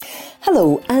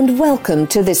Hello and welcome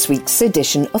to this week's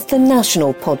edition of the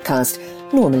National Podcast,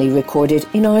 normally recorded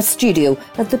in our studio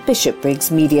at the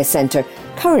Bishopbriggs Media Centre,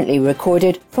 currently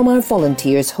recorded from our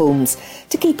volunteers' homes.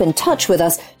 To keep in touch with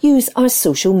us, use our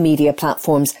social media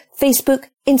platforms, Facebook,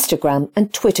 Instagram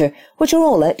and Twitter, which are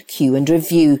all at Q and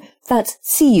Review. That's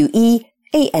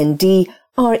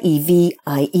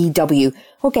CUEANDREVIEW,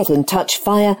 or get in touch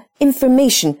via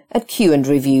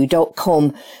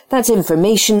information@qandreview.com. That's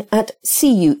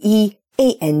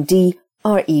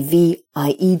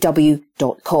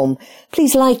information@CUEANDREVIEW.com.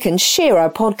 Please like and share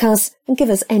our podcasts and give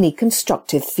us any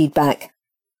constructive feedback.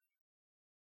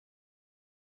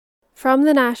 From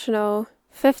the National,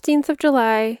 15th of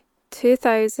July,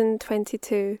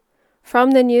 2022. From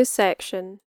the news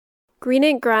section.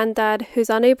 Greenock Grandad who's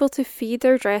unable to feed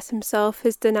or dress himself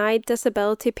is denied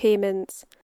disability payments.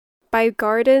 By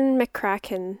Gordon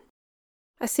McCracken.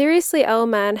 A seriously ill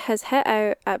man has hit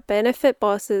out at benefit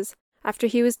bosses after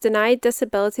he was denied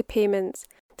disability payments,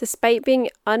 despite being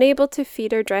unable to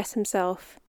feed or dress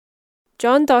himself.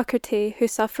 John Docherty, who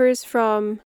suffers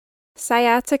from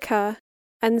sciatica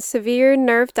and severe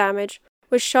nerve damage,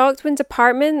 was shocked when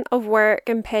Department of Work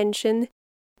and Pension,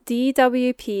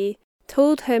 DWP,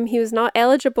 told him he was not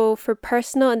eligible for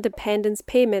Personal Independence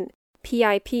Payment,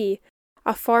 PIP,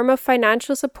 a form of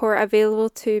financial support available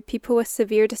to people with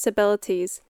severe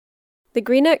disabilities. The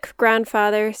Greenock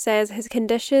grandfather says his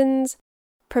conditions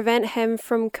prevent him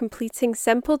from completing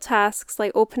simple tasks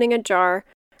like opening a jar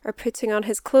or putting on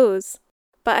his clothes.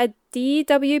 But a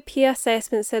DWP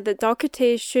assessment said that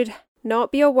Docherty should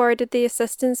not be awarded the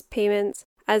assistance payments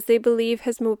as they believe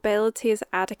his mobility is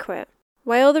adequate.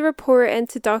 While the report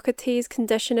into Docherty's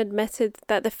condition admitted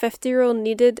that the 50-year-old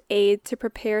needed aid to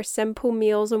prepare simple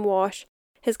meals and wash,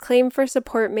 his claim for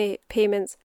support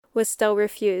payments was still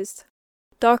refused.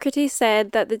 Docherty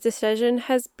said that the decision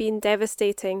has been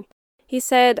devastating. He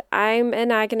said, "I'm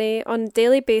in agony on a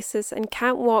daily basis and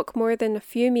can't walk more than a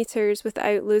few metres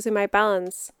without losing my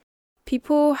balance.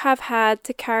 People have had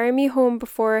to carry me home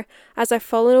before as I've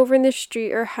fallen over in the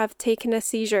street or have taken a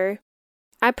seizure.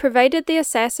 I provided the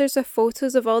assessors with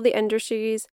photos of all the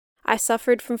injuries I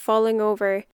suffered from falling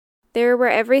over. There were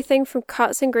everything from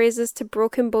cuts and grazes to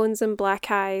broken bones and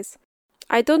black eyes.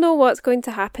 I don't know what's going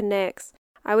to happen next.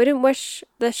 I wouldn't wish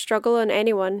this struggle on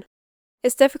anyone.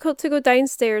 It's difficult to go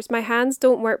downstairs. My hands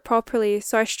don't work properly,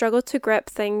 so I struggle to grip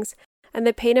things, and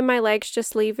the pain in my legs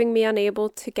just leaving me unable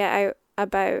to get out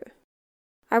about.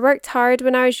 I worked hard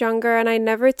when I was younger and I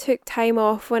never took time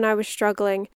off when I was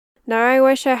struggling. Now I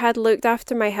wish I had looked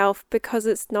after my health because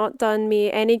it's not done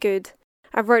me any good.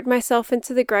 I've worked myself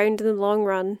into the ground in the long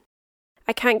run.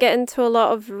 I can't get into a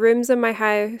lot of rooms in my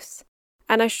house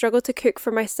and I struggle to cook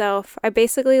for myself. I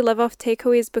basically live off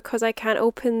takeaways because I can't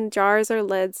open jars or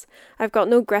lids. I've got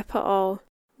no grip at all.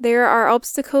 There are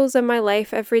obstacles in my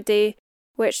life every day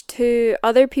which to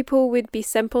other people would be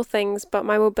simple things, but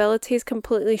my mobility is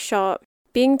completely shot.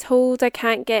 Being told I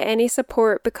can't get any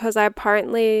support because I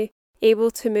apparently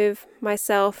able to move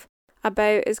myself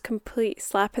about is complete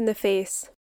slap in the face.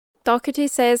 Docherty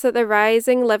says that the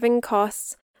rising living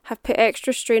costs have put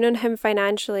extra strain on him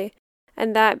financially,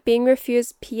 and that being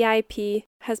refused PIP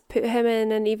has put him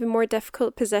in an even more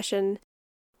difficult position.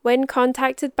 When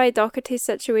contacted by Docherty's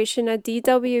situation, a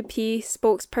DWP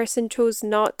spokesperson chose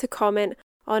not to comment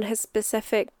on his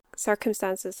specific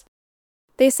circumstances.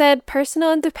 They said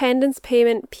personal independence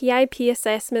payment PIP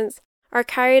assessments are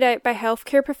carried out by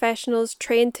healthcare professionals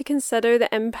trained to consider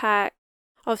the impact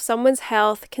of someone's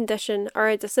health condition or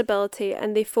a disability,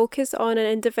 and they focus on an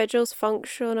individual's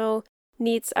functional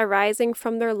needs arising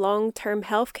from their long-term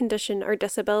health condition or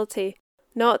disability,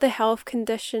 not the health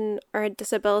condition or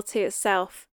disability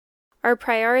itself. Our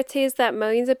priority is that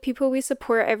millions of people we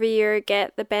support every year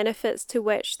get the benefits to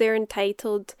which they are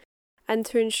entitled and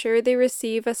to ensure they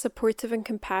receive a supportive and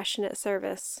compassionate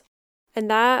service." And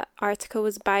that article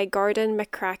was by Gordon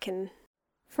McCracken.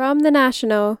 From the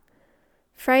National,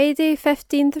 Friday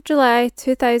 15th of July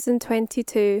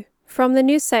 2022. From the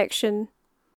news section.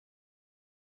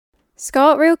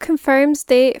 ScotRail confirms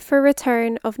date for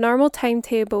return of normal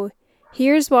timetable.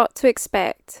 Here's what to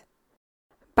expect.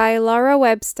 By Laura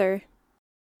Webster.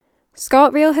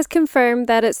 ScotRail has confirmed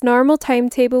that its normal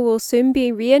timetable will soon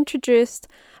be reintroduced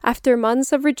after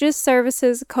months of reduced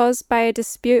services caused by a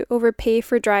dispute over pay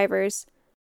for drivers.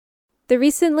 The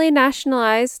recently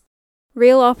nationalised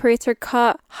rail operator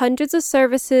cut hundreds of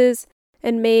services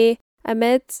in May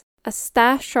amid a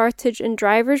staff shortage and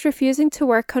drivers refusing to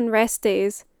work on rest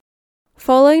days.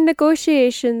 Following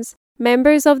negotiations,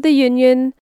 members of the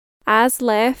union,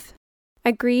 ASLEF,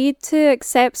 agreed to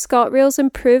accept ScotRail's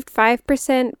improved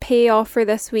 5% pay offer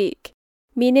this week.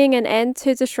 meaning an end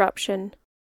to disruption.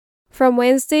 From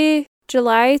Wednesday,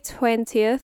 July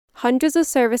 20th, hundreds of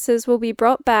services will be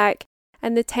brought back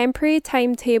and the temporary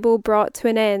timetable brought to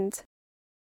an end.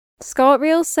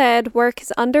 ScotRail said work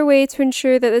is underway to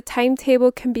ensure that the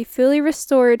timetable can be fully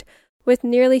restored, with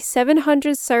nearly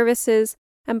 700 services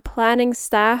and planning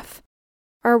staff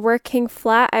are working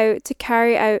flat out to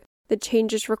carry out the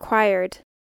changes required.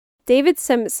 David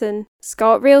Simpson,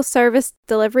 ScotRail Service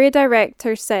Delivery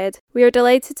Director, said, "We are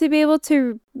delighted to be able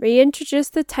to reintroduce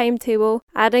the timetable,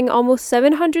 adding almost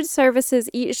 700 services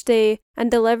each day and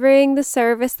delivering the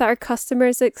service that our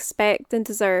customers expect and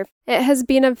deserve. It has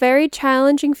been a very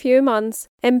challenging few months,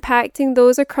 impacting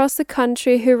those across the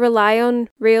country who rely on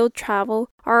rail travel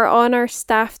or on our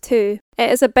staff too. It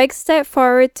is a big step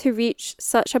forward to reach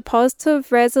such a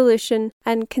positive resolution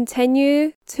and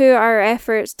continue to our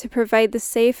efforts to provide the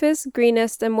safest,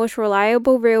 greenest and most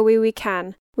reliable railway we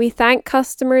can. We thank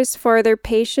customers for their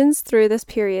patience through this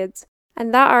period."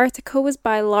 And that article was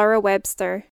by Laura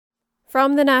Webster.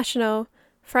 From The National,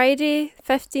 Friday,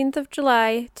 15th of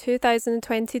July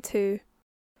 2022.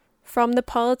 From the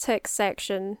Politics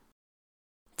section.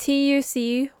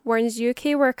 TUC warns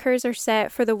UK workers are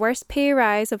set for the worst pay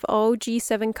rise of all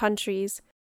G7 countries.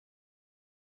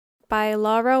 By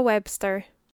Laura Webster.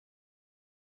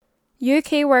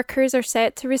 UK workers are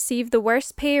set to receive the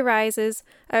worst pay rises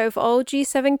out of all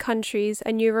G7 countries,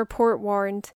 a new report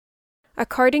warned.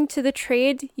 According to the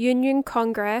Trade Union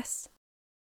Congress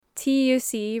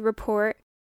 (TUC) report,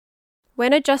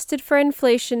 when adjusted for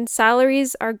inflation,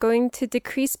 salaries are going to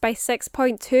decrease by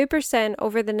 6.2%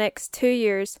 over the next 2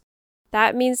 years.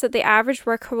 That means that the average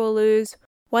worker will lose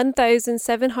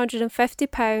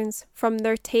 £1,750 from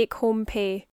their take-home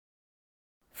pay.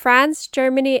 France,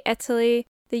 Germany, Italy,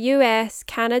 the US,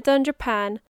 Canada and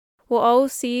Japan will all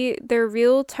see their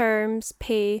real terms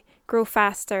pay grow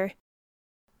faster.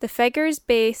 The figures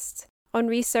based on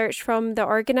research from the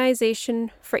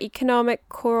Organisation for Economic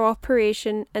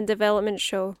Cooperation and Development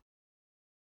show.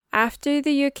 After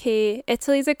the UK,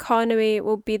 Italy's economy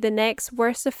will be the next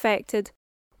worst affected,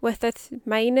 with a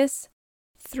minus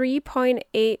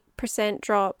 3.8%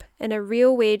 drop in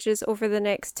real wages over the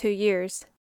next 2 years.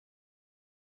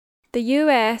 The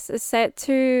US is set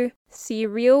to see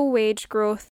real wage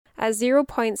growth at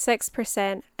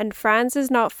 0.6%, and France is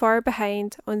not far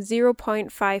behind on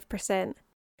 0.5%.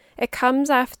 It comes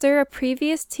after a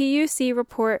previous TUC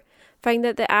report found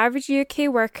that the average UK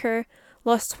worker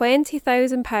lost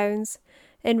 £20,000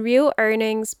 in real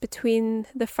earnings between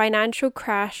the financial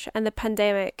crash and the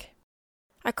pandemic.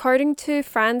 According to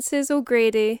Frances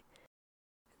O'Grady,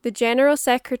 the General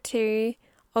Secretary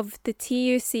of the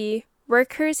TUC,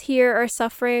 workers here are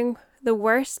suffering the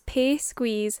worst pay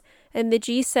squeeze in the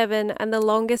G7 and the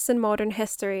longest in modern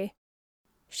history.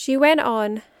 She went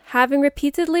on, having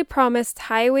repeatedly promised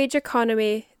high-wage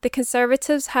economy, the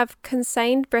Conservatives have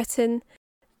consigned Britain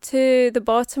to the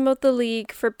bottom of the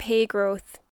league for pay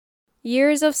growth.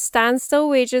 Years of standstill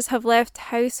wages have left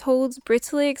households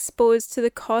brutally exposed to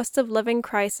the cost of living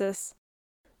crisis.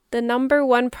 The number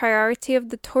one priority of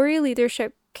the Tory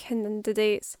leadership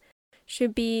candidates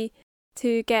should be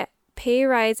to get pay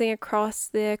rising across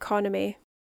the economy.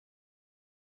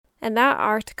 And that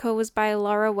article was by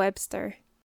Laura Webster.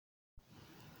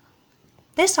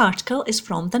 This article is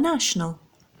from The National,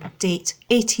 date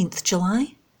 18th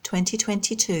July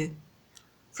 2022,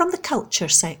 from the Culture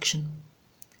section.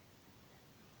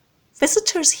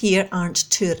 Visitors here aren't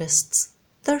tourists,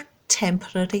 they're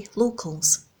temporary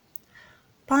locals.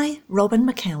 By Robin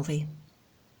McKelvey.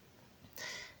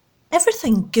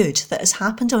 Everything good that has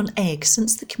happened on Egg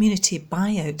since the community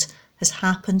buyout has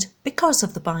happened because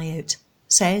of the buyout,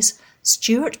 says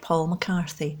Stuart Paul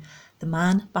McCarthy, the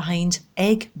man behind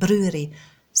Egg Brewery,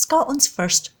 Scotland's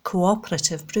first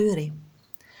cooperative brewery.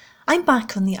 I'm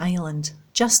back on the island,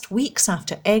 just weeks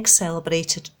after Egg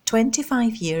celebrated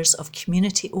 25 years of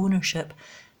community ownership,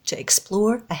 to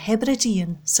explore a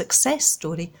Hebridean success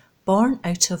story born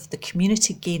out of the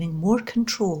community gaining more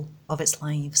control of its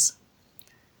lives.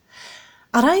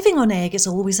 Arriving on Egg is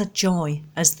always a joy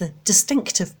as the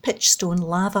distinctive pitchstone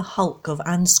lava hulk of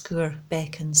Anscour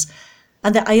beckons,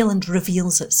 and the island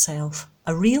reveals itself,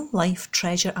 a real-life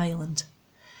treasure island.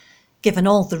 Given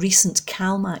all the recent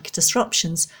CalMac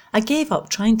disruptions, I gave up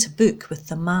trying to book with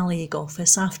the Mallaig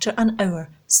office after an hour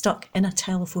stuck in a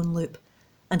telephone loop,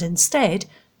 and instead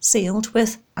sailed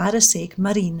with Arisaig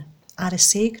Marine,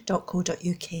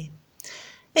 arisaig.co.uk.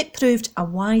 It proved a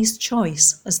wise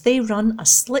choice as they run a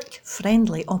slick,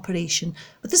 friendly operation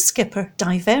with the skipper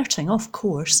diverting off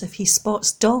course if he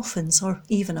spots dolphins or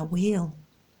even a whale.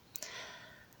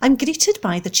 I'm greeted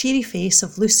by the cheery face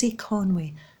of Lucy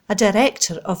Conway, a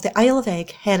director of the Isle of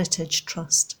Egg Heritage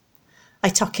Trust. I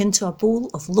tuck into a bowl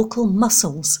of local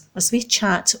mussels as we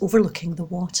chat overlooking the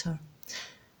water.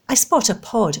 I spot a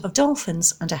pod of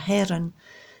dolphins and a heron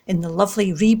in the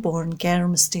lovely reborn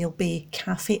Germsdale Bay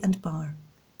Cafe and Bar.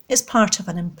 It's part of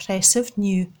an impressive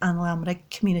new Anlamrig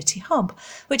community hub,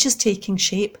 which is taking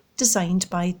shape, designed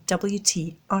by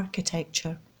WT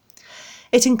Architecture.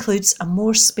 It includes a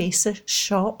more spacious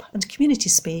shop and community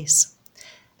space.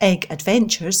 Egg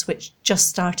Adventures, which just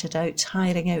started out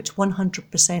hiring out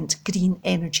 100% green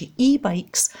energy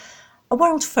e-bikes, a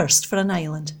world first for an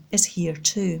island, is here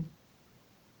too.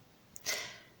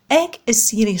 Egg is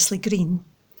seriously green.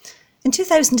 In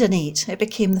 2008, it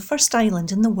became the first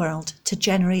island in the world to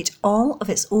generate all of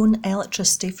its own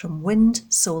electricity from wind,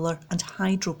 solar and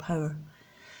hydropower.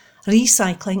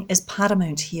 Recycling is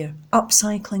paramount here,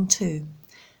 upcycling too.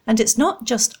 And it's not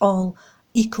just all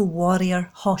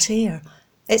eco-warrior hot air,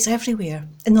 it's everywhere,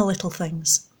 in the little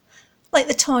things. Like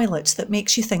the toilet that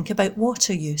makes you think about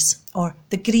water use, or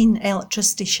the green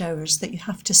electricity showers that you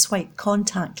have to swipe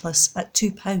contactless at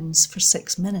 £2 for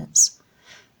 6 minutes.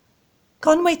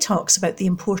 Conway talks about the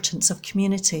importance of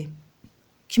community.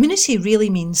 Community really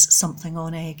means something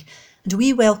on Egg, and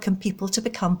we welcome people to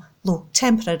become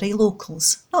temporary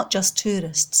locals, not just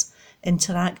tourists,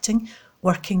 interacting,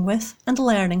 working with and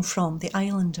learning from the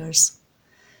islanders.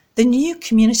 The new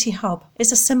community hub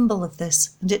is a symbol of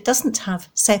this, and it doesn't have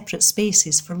separate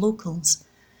spaces for locals.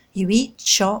 You eat,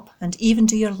 shop and even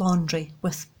do your laundry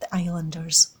with the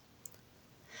islanders.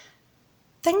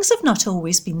 Things have not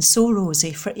always been so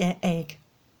rosy for Egg.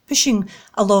 Pushing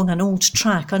along an old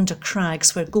track under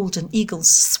crags where golden eagles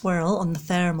swirl on the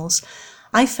thermals,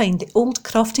 I find the old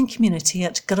crofting community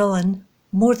at Grullan.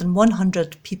 More than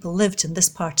 100 people lived in this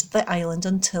part of the island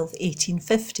until the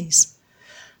 1850s.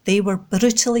 They were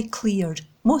brutally cleared,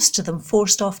 most of them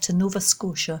forced off to Nova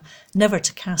Scotia, never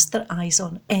to cast their eyes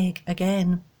on Egg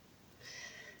again.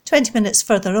 20 minutes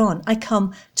further on, I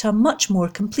come to a much more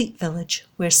complete village,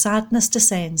 where sadness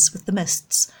descends with the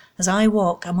mists as I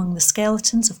walk among the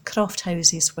skeletons of croft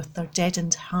houses with their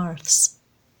deadened hearths.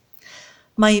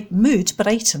 My mood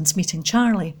brightens meeting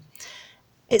Charlie.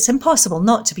 It's impossible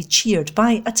not to be cheered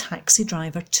by a taxi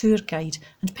driver, tour guide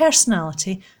and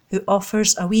personality who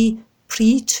offers a wee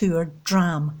pre-tour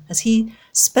dram as he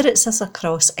spirits us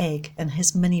across Egg in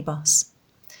his minibus.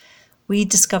 We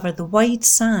discover the wide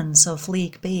sands of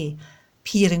Lake Bay,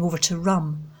 peering over to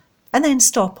Rum, and then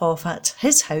stop off at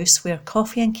his house where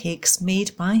coffee and cakes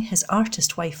made by his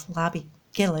artist wife Labby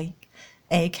Gilly,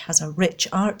 Egg has a rich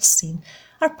arts scene,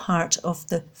 are part of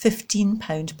the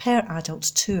 £15 per adult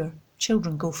tour.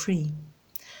 Children go free.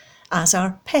 As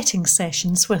are petting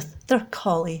sessions with their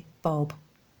collie Bob.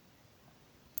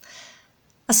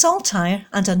 A saltire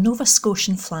and a Nova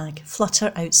Scotian flag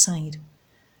flutter outside.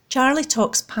 Charlie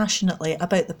talks passionately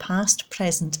about the past,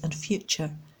 present and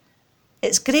future.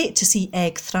 It's great to see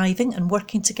Egg thriving and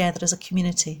working together as a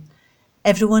community.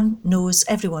 Everyone knows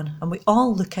everyone and we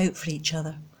all look out for each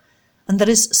other. And there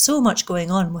is so much going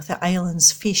on with the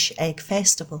island's Fish Egg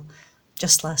Festival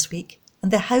just last week, and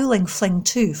the Howling Fling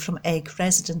too from Egg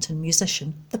resident and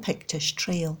musician, the Pictish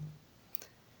Trail.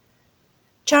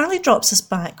 Charlie drops us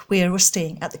back where we're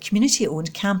staying at the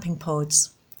community-owned camping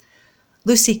pods.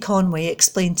 Lucy Conway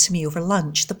explained to me over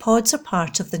lunch the pods are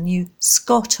part of the new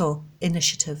Scotto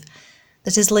initiative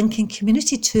that is linking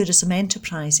community tourism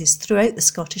enterprises throughout the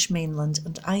Scottish mainland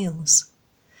and Isles.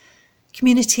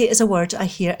 Community is a word I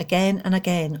hear again and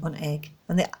again on Egg,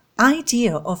 and the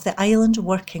idea of the island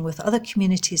working with other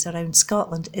communities around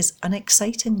Scotland is an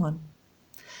exciting one.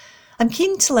 I'm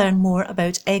keen to learn more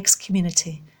about Egg's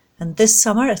community, and this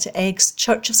summer at Egg's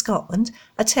Church of Scotland,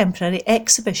 a temporary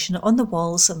exhibition on the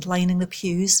walls and lining the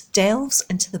pews delves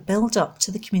into the build-up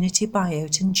to the community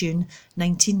buyout in June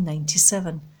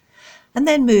 1997, and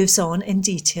then moves on in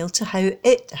detail to how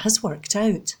it has worked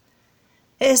out.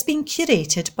 It has been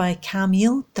curated by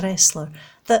Camille Dressler,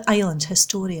 the island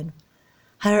historian.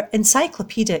 Her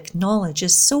encyclopedic knowledge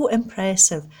is so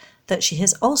impressive that she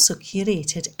has also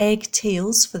curated Egg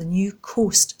Tales for the new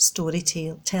Coast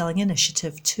Storytelling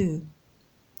Initiative too.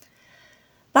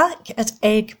 Back at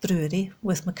Egg Brewery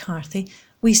with McCarthy,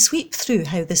 we sweep through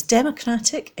how this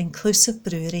democratic, inclusive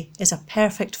brewery is a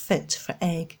perfect fit for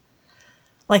Egg.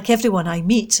 Like everyone I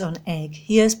meet on Egg,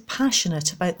 he is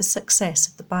passionate about the success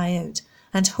of the buyout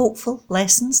and hopeful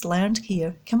lessons learned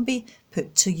here can be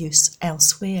put to use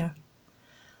elsewhere.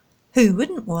 Who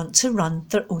wouldn't want to run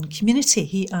their own community,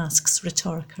 he asks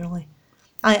rhetorically.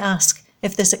 I ask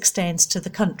if this extends to the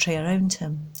country around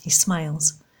him. He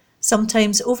smiles.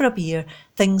 Sometimes over a beer,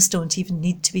 things don't even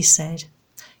need to be said,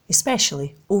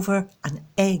 especially over an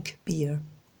egg beer.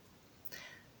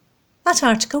 That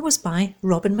article was by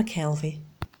Robin McKelvey.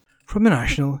 From The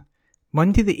National,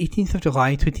 Monday the 18th of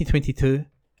July 2022.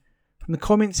 From the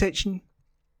comment section,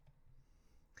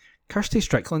 Kirsty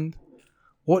Strickland,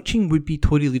 watching would-be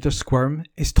Tory leader squirm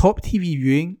is top TV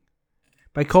viewing,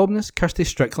 by columnist Kirsty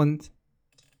Strickland.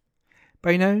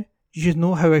 By now, you should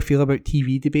know how I feel about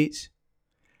TV debates.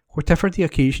 Whatever the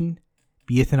occasion,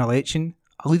 be it an election,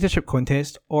 a leadership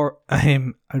contest, or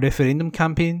a referendum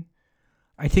campaign,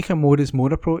 I take a more is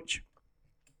more approach.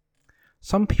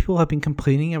 Some people have been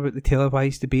complaining about the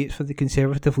televised debates for the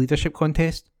Conservative leadership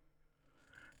contest.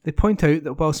 They point out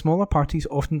that while smaller parties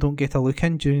often don't get a look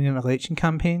in during an election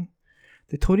campaign,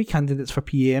 the Tory candidates for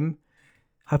PM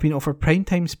have been offered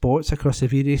prime-time spots across the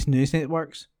various news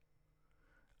networks.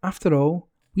 After all,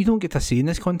 we don't get a say in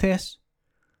this contest.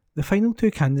 The final two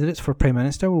candidates for Prime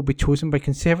Minister will be chosen by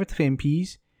Conservative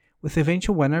MPs, with the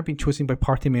eventual winner being chosen by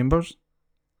party members.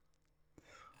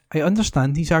 I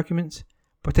understand these arguments,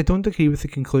 but I don't agree with the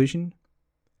conclusion.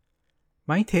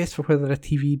 My test for whether a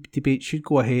TV debate should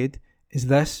go ahead is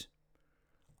this: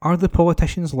 are the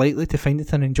politicians likely to find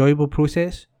it an enjoyable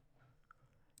process?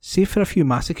 Save for a few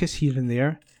masochists here and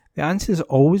there, the answer is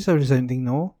always a resounding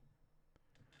no.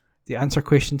 They answer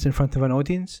questions in front of an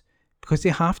audience because they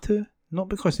have to, not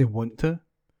because they want to,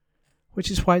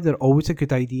 which is why they're always a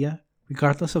good idea,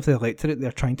 regardless of the electorate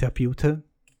they're trying to appeal to.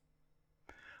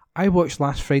 I watched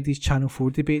last Friday's Channel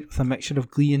 4 debate with a mixture of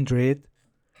glee and dread.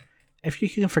 If you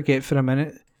can forget for a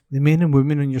minute, the men and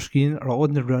women on your screen are all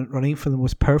in the running for the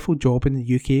most powerful job in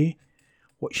the UK.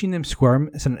 Watching them squirm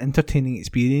is an entertaining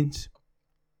experience.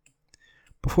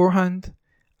 Beforehand,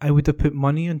 I would have put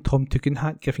money on Tom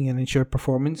Tugendhat giving an ensured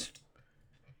performance.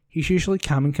 He's usually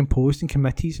calm and composed in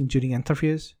committees and during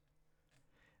interviews.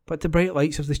 But the bright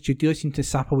lights of the studio seemed to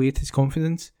sap away at his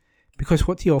confidence, because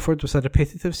what he offered was a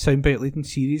repetitive soundbite-laden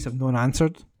series of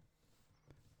non-answered.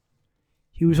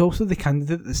 He was also the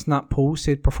candidate that Snap polls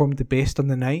said performed the best on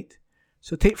the night,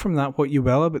 so take from that what you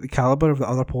will about the calibre of the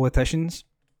other politicians.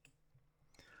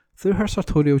 Through her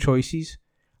sartorial choices,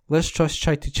 Liz Truss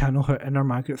tried to channel her inner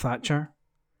Margaret Thatcher.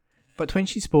 But when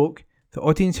she spoke, the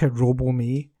audience heard Robo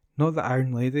May, not the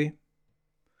Iron Lady.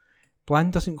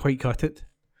 Bland doesn't quite cut it.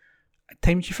 At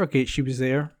times you forget she was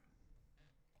there.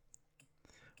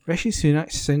 Rishi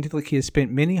Sunak sounded like he had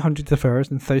spent many hundreds of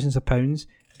hours and thousands of pounds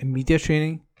in media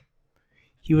training.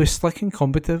 He was slick and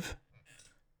combative,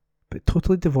 but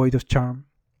totally devoid of charm.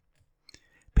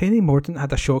 Penny Mordaunt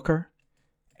had a shocker.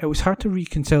 It was hard to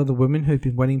reconcile the woman who had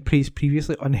been winning praise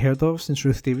previously unheard of since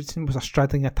Ruth Davidson was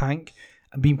straddling a tank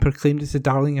and being proclaimed as the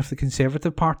darling of the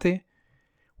Conservative Party,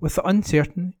 with the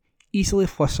uncertain, easily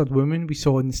flustered woman we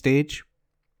saw on the stage.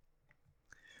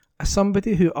 As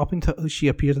somebody who up until she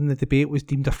appeared in the debate was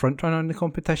deemed a frontrunner in the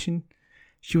competition,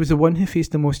 she was the one who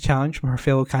faced the most challenge from her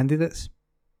fellow candidates.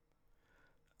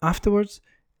 Afterwards,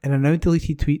 in a now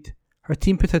deleted tweet, her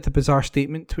team put out a bizarre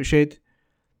statement which read,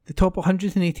 "The top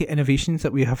 180 innovations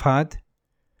that we have had.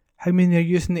 How many are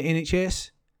used in the NHS?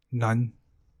 None.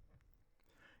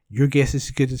 Your guess is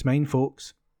as good as mine,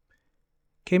 folks."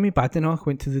 Kemi Badenoch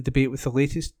went to the debate with the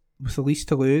least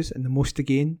to lose and the most to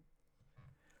gain.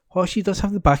 While she does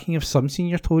have the backing of some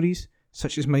senior Tories,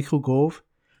 such as Michael Gove,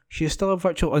 she is still a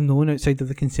virtual unknown outside of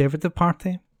the Conservative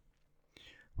Party.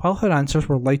 While her answers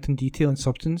were light on detail and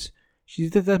substance, she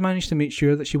did manage to make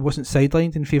sure that she wasn't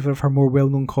sidelined in favour of her more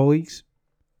well-known colleagues.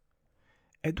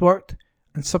 It worked,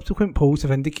 and subsequent polls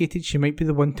have indicated she might be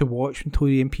the one to watch when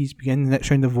Tory MPs begin the next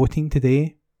round of voting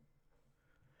today.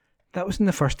 That was in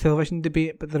the first television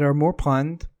debate, but there are more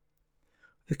planned.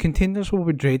 The contenders will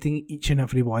be dreading each and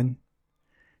every one.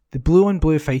 The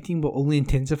blue-on-blue fighting will only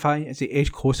intensify as they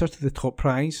edge closer to the top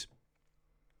prize.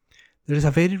 There is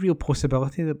a very real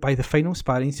possibility that by the final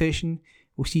sparring session,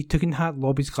 we'll see Tugendhat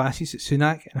lob his glasses at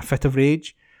Sunak in a fit of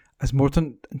rage, as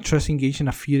Mordaunt and Truss engage in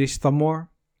a furious thumb war.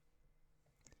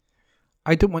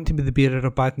 I don't want to be the bearer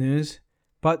of bad news,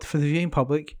 but for the viewing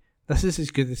public, this is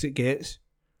as good as it gets.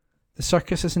 The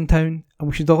circus is in town, and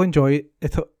we should all enjoy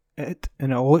it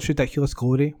in all its ridiculous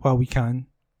glory while we can.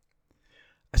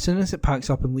 As soon as it packs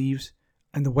up and leaves,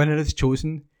 and the winner is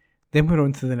chosen, then we're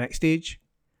on to the next stage,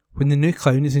 when the new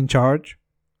clown is in charge.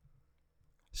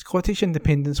 Scottish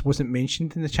independence wasn't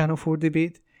mentioned in the Channel 4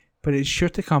 debate, but it is sure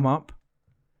to come up.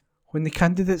 When the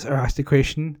candidates are asked a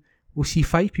question, we'll see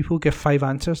 5 people give 5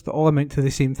 answers that all amount to the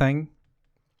same thing.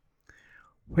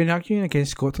 When arguing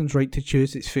against Scotland's right to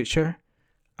choose its future,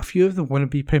 a few of the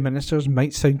wannabe Prime Ministers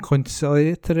might sound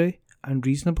conciliatory and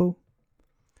reasonable.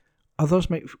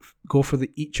 Others might go for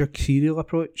the eat your cereal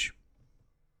approach.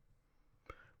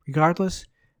 Regardless,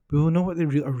 we will know what they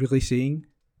are really saying.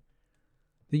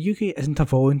 The UK isn't a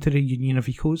voluntary union of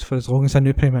equals for as long as a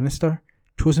new Prime Minister,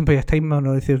 chosen by a tiny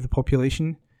minority of the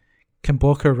population, can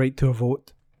block our right to a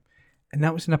vote. And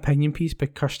that was an opinion piece by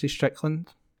Kirsty Strickland.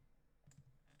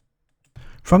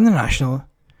 From The National,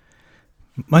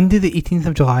 Monday the 18th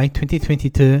of July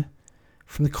 2022,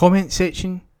 from the comments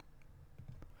section,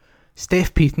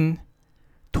 Steph Peaton,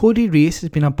 Tory race has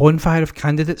been a bonfire of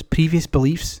candidates' previous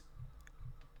beliefs.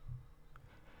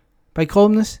 By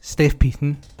columnist Steph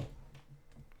Peaton.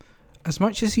 As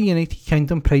much as the United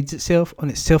Kingdom prides itself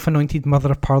on its self-anointed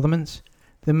mother of parliaments,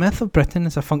 the myth of Britain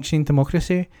as a functioning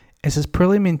democracy is as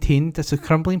poorly maintained as the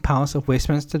crumbling palace of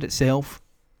Westminster itself.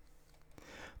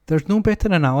 There is no better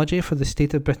analogy for the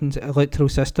state of Britain's electoral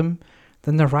system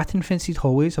than the rat-infested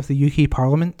hallways of the UK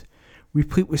Parliament,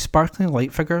 replete with sparkling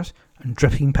light figures and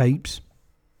dripping pipes.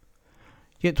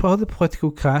 Yet while the political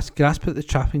class grasp at the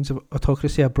trappings of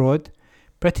autocracy abroad,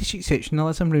 British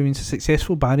exceptionalism remains a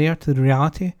successful barrier to the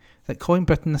reality that calling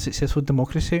Britain a successful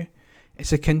democracy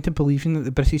is akin to believing that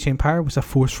the British Empire was a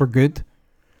force for good.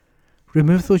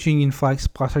 Remove those Union flag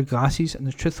splattered glasses and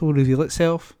the truth will reveal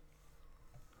itself.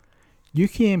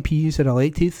 UK MPs are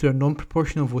elected through a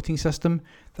non-proportional voting system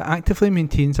that actively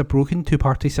maintains a broken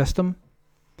two-party system.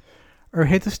 Our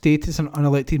head of state is an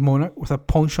unelected monarch with a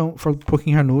penchant for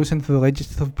poking her nose into the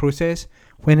legislative process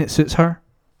when it suits her.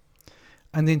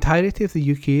 And the entirety of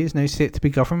the UK is now set to be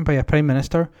governed by a Prime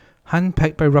Minister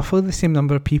handpicked by roughly the same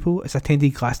number of people as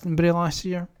attended Glastonbury last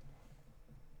year.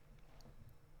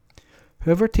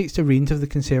 Whoever takes the reins of the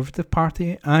Conservative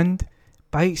Party and,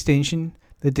 by extension,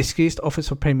 the disgraced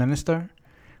office of Prime Minister,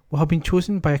 will have been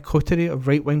chosen by a coterie of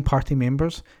right-wing party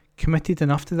members committed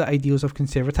enough to the ideals of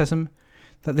conservatism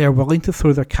that they are willing to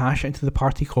throw their cash into the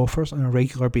party coffers on a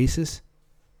regular basis.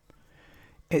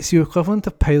 It's the equivalent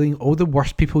of piling all the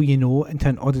worst people you know into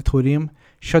an auditorium,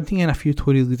 shunting in a few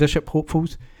Tory leadership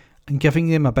hopefuls, and giving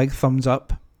them a big thumbs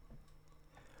up.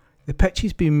 The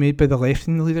pitches being made by the left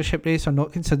in the leadership race are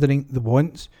not considering the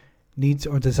wants, needs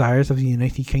or desires of the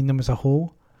United Kingdom as a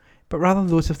whole, but rather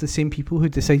those of the same people who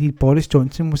decided Boris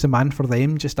Johnson was the man for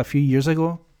them just a few years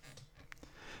ago.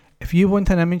 If you want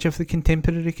an image of the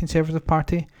contemporary Conservative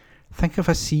Party, think of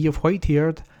a sea of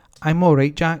white-haired, I'm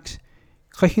alright Jacks,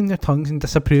 clicking their tongues in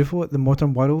disapproval at the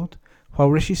modern world, while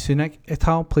Rishi Sunak et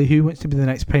al. Play who wants to be the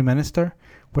next Prime Minister,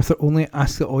 with their only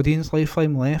Ask the Audience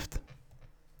lifeline left.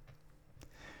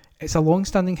 It's a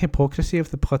long-standing hypocrisy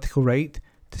of the political right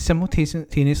to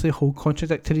simultaneously hold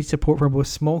contradictory support for both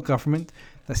small government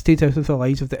that stays out of the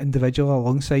lives of the individual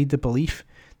alongside the belief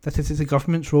that it is the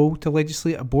government's role to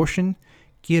legislate abortion,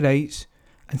 gay rights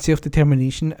and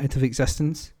self-determination out of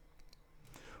existence.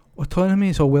 Autonomy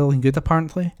is all well and good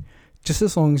apparently, just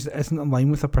as long as it isn't in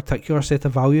line with a particular set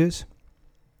of values.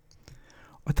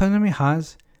 Autonomy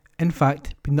has, in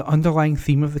fact, been the underlying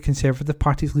theme of the Conservative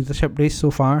Party's leadership race so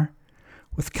far,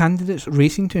 with candidates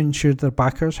racing to ensure their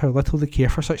backers how little they care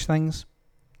for such things.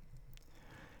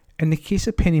 In the case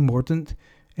of Penny Mordaunt,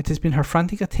 it has been her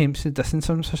frantic attempts to distance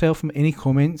herself from any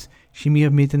comments she may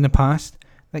have made in the past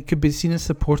that could be seen as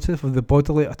supportive of the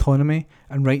bodily autonomy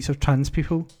and rights of trans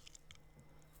people.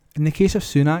 In the case of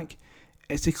Sunak,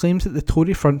 it's the claims that the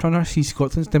Tory frontrunner sees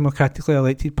Scotland's democratically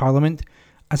elected parliament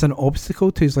as an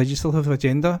obstacle to his legislative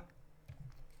agenda.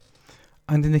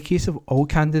 And in the case of all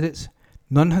candidates,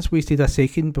 none has wasted a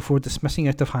second before dismissing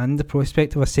out of hand the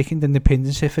prospect of a second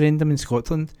independence referendum in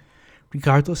Scotland,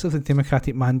 regardless of the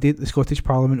democratic mandate the Scottish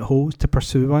Parliament holds to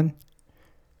pursue one.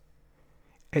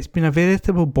 It's been a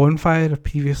veritable bonfire of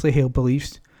previously held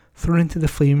beliefs thrown into the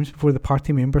flames before the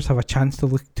party members have a chance to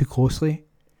look too closely.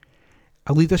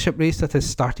 A leadership race that has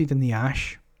started in the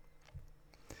ash.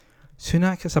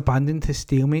 Sunak has abandoned his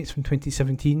stalemates from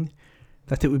 2017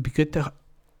 that it would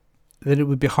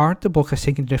be hard to block a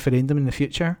second referendum in the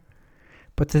future,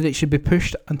 but that it should be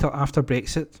pushed until after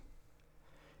Brexit.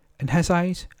 In his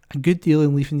eyes, a good deal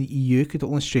in leaving the EU could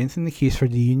only strengthen the case for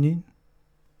the Union.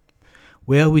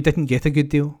 Well, we didn't get a good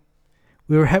deal.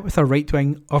 We were hit with a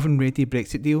right-wing, oven-ready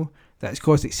Brexit deal that has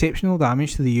caused exceptional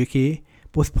damage to the UK,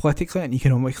 both politically and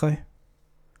economically.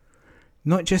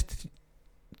 Not just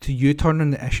to U-turn on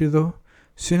the issue though,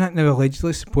 Sunak now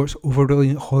allegedly supports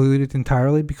overruling Holyrood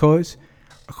entirely because,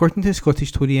 according to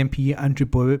Scottish Tory MP Andrew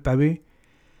Bowie,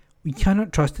 we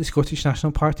cannot trust the Scottish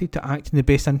National Party to act in the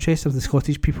best interests of the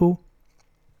Scottish people.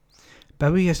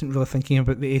 Bowie isn't really thinking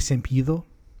about the SNP though.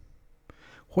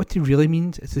 What he really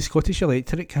means is the Scottish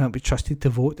electorate cannot be trusted to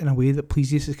vote in a way that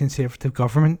pleases the Conservative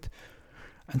government,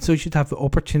 and so should have the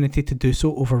opportunity to do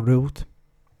so overruled.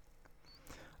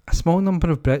 A small number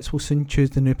of Brits will soon choose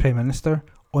the new Prime Minister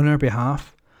on our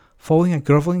behalf, following a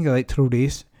grovelling electoral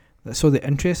race that saw the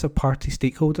interests of party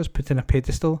stakeholders put in a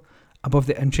pedestal above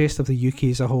the interest of the UK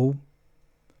as a whole.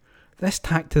 This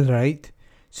tack to the right,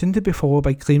 soon to be followed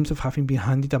by claims of having been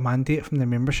handed a mandate from the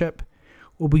membership,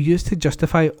 will be used to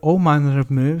justify all manner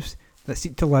of moves that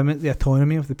seek to limit the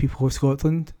autonomy of the people of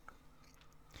Scotland.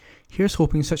 Here's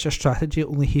hoping such a strategy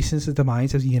only hastens the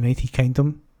demise of the United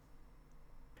Kingdom.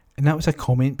 And that was a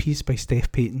comment piece by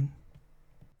Steph Payton.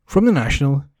 From the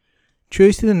National,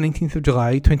 Tuesday the 19th of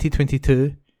July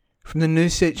 2022, from the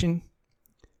news section,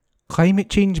 climate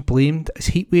change blamed as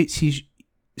heatwave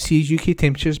sees UK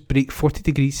temperatures break 40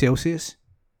 degrees Celsius.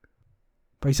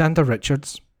 By Xander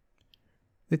Richards.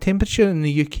 The temperature in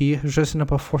the UK has risen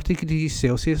above 40 degrees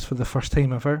Celsius for the first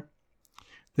time ever.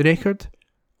 The record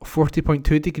of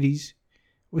 40.2 degrees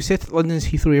was set at London's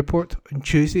Heathrow Airport on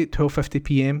Tuesday at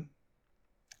 12:50pm.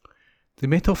 The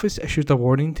Met Office issued a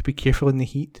warning to be careful in the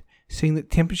heat, saying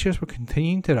that temperatures were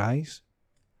continuing to rise.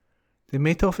 The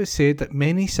Met Office said that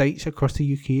many sites across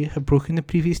the UK had broken the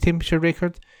previous temperature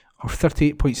record of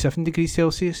 38.7 degrees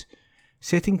Celsius,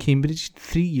 set in Cambridge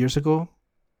 3 years ago.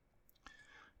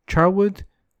 Charwood,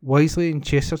 Wisley in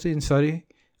Chesterton in Surrey,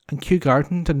 and Kew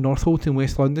Gardens in Northolt in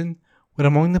West London were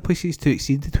among the places to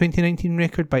exceed the 2019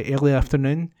 record by early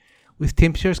afternoon, with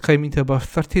temperatures climbing to above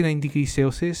 39 degrees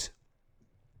Celsius.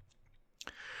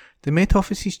 The Met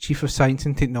Office's Chief of Science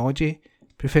and Technology,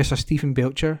 Professor Stephen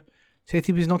Belcher, said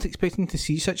he was not expecting to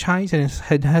see such highs in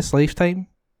his lifetime.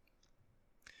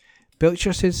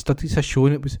 Belcher said studies have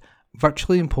shown it was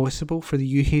virtually impossible for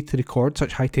the UK to record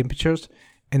such high temperatures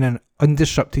in an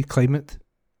undisrupted climate.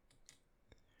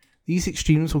 These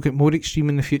extremes will get more extreme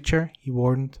in the future, he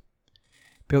warned.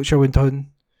 Belcher went on,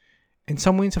 in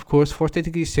some ways, of course, 40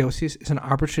 degrees Celsius is an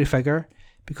arbitrary figure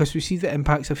because we see the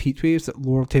impacts of heatwaves at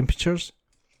lower temperatures.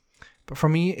 But for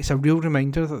me, it's a real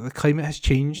reminder that the climate has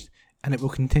changed and it will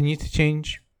continue to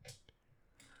change.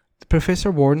 The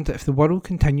professor warned that if the world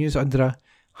continues under a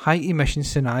high emissions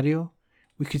scenario,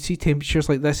 we could see temperatures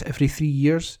like this every 3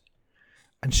 years,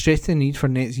 and stressed the need for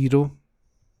net zero.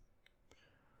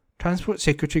 Transport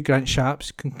Secretary Grant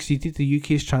Shapps conceded the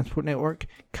UK's transport network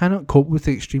cannot cope with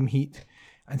the extreme heat,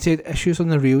 and said issues on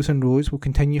the rails and roads will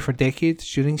continue for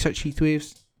decades during such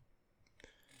heatwaves.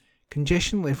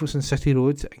 Congestion levels on city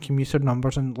roads and commuter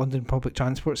numbers on London public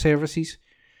transport services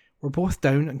were both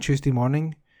down on Tuesday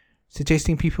morning,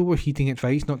 suggesting people were heeding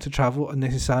advice not to travel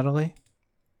unnecessarily.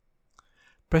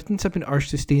 Britons have been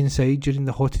urged to stay inside during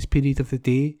the hottest period of the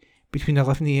day, between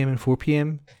 11am and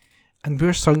 4pm, and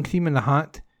wear sun cream and a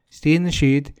hat, stay in the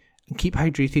shade, and keep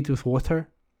hydrated with water.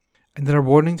 And there are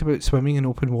warnings about swimming in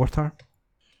open water.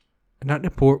 And that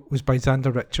report was by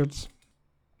Xander Richards.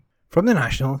 From the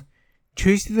National,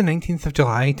 Tuesday the 19th of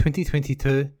July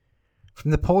 2022,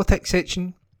 from the politics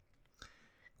section,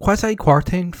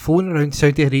 quasi-quarantine flown around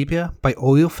Saudi Arabia by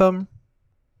oil firm.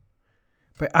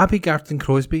 By Abby Garton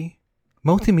Crosby,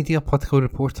 multimedia political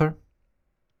reporter.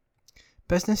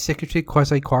 Business Secretary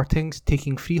Kwasi Kwarteng's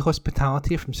taking free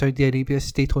hospitality from Saudi Arabia's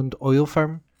state-owned oil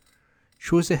firm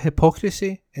shows the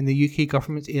hypocrisy in the UK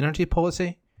government's energy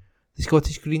policy, the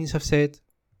Scottish Greens have said.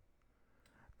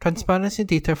 Transparency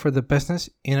data for the Business,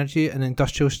 Energy and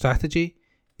Industrial Strategy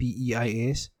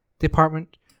 (BEIS)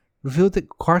 department revealed that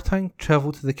Kwarteng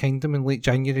travelled to the Kingdom in late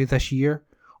January this year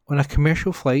on a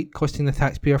commercial flight costing the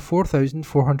taxpayer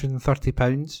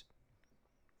 £4,430.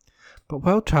 But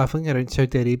while travelling around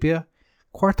Saudi Arabia,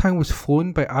 Kwarteng was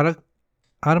flown by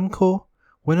Aramco,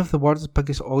 one of the world's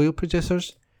biggest oil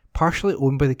producers, partially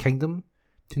owned by the Kingdom,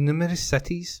 to numerous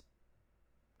cities.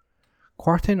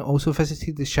 Kwarteng also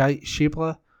visited the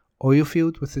Shabla oil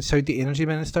field with the Saudi Energy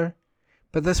Minister,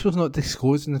 but this was not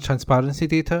disclosed in the transparency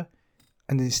data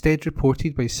and instead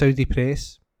reported by Saudi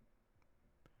press.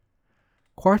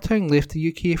 Kwarteng left the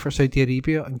UK for Saudi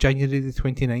Arabia on January the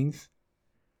 29th.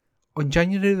 On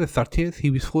January the 30th, he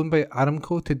was flown by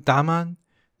Aramco to Daman,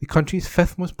 the country's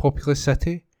 5th most populous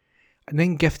city, and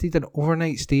then gifted an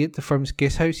overnight stay at the firm's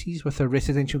guest houses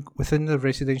within the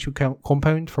residential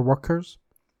compound for workers.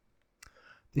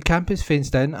 The camp is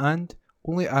fenced in and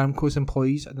only Aramco's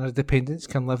employees and their dependents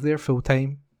can live there full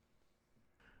time.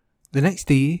 The next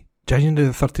day, January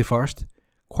the 31st,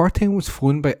 Kwarteng was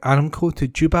flown by Aramco to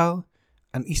Jubal,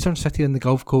 an eastern city on the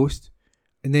Gulf Coast,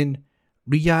 and then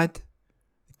Riyadh, the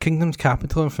kingdom's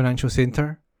capital and financial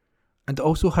centre, and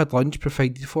also had lunch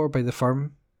provided for by the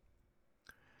firm.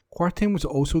 Kwarteng was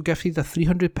also gifted a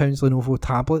 £300 Lenovo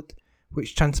tablet,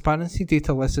 which transparency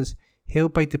data lists as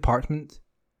held by department.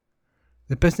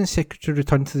 The business secretary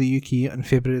returned to the UK on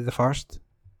February the 1st.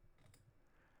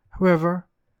 However,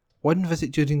 one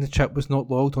visit during the trip was not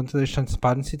logged onto the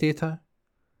transparency data.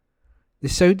 The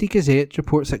Saudi Gazette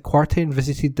reports that Kwarteng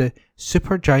visited the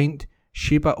supergiant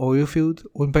Sheba oil field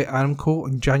owned by Aramco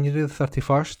on January the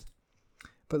 31st,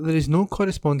 but there is no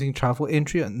corresponding travel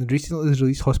entry on the recently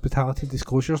released hospitality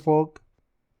disclosures log.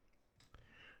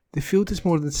 The field is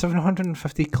more than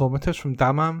 750 kilometres from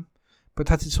Dammam, but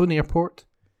has its own airport,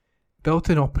 built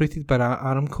and operated by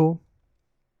Aramco.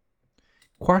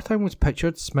 Kwarteng was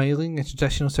pictured smiling in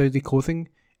traditional Saudi clothing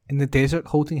in the desert,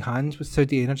 holding hands with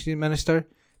Saudi Energy Minister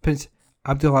Prince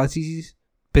Abdulaziz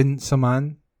bin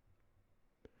Salman.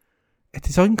 It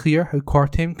is unclear how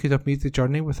Kwarteng could have made the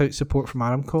journey without support from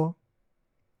Aramco.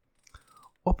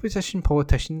 Opposition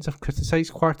politicians have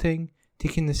criticised Kwarteng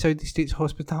taking the Saudi state's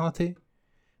hospitality,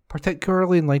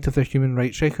 particularly in light of their human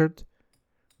rights record,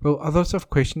 while others have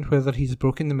questioned whether he has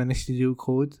broken the ministerial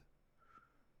code.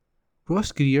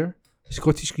 Ross Greer, the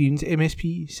Scottish Greens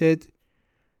MSP, said,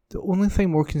 "The only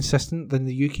thing more consistent than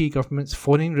the UK government's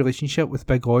fawning relationship with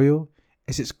Big Oil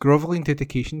is its grovelling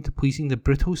dedication to pleasing the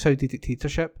brutal Saudi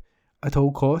dictatorship at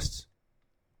all costs.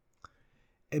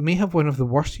 It may have one of the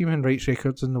worst human rights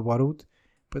records in the world,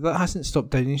 but that hasn't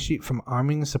stopped Downing Street from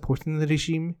arming and supporting the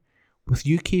regime, with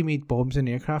UK-made bombs and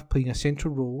aircraft playing a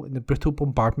central role in the brutal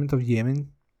bombardment of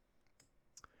Yemen."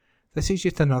 This is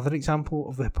yet another example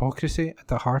of the hypocrisy at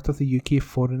the heart of the UK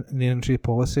foreign and energy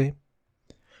policy.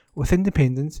 With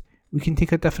independence, we can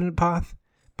take a different path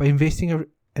by investing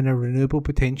in our renewable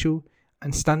potential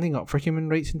and standing up for human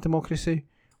rights and democracy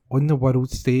on the world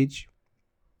stage.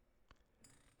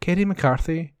 Kerry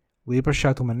McCarthy, Labour's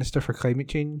Shadow Minister for Climate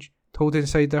Change, told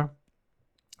Insider,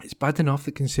 "It's bad enough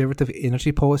that Conservative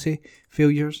energy policy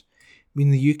failures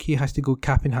mean the UK has to go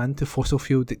cap in hand to fossil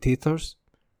fuel dictators.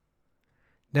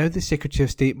 Now the Secretary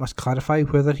of State must clarify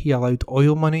whether he allowed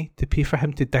oil money to pay for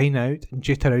him to dine out and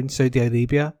jet around Saudi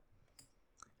Arabia.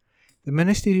 The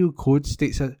Ministerial Code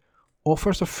states that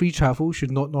offers of free travel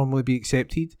should not normally be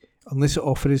accepted unless the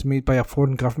offer is made by a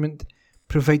foreign government,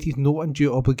 provided no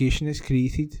undue obligation is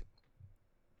created.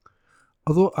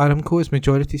 Although Aramco is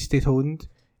majority state-owned,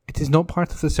 it is not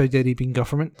part of the Saudi Arabian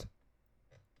government."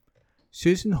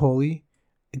 Susan Hawley,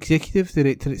 Executive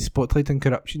Director at Spotlight on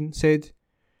Corruption, said,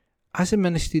 "As the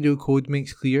Ministerial Code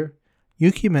makes clear,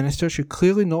 UK ministers should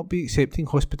clearly not be accepting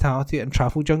hospitality and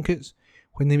travel junkets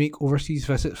when they make overseas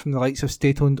visits from the likes of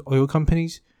state-owned oil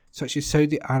companies such as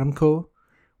Saudi Aramco,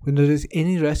 when there is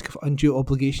any risk of undue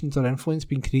obligations or influence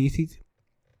being created.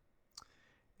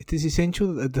 It is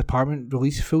essential that the department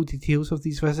release full details of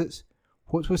these visits,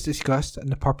 what was discussed and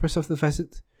the purpose of the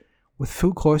visit, with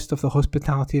full cost of the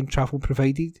hospitality and travel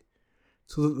provided,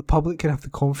 so that the public can have the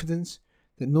confidence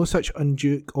that no such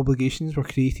undue obligations were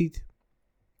created."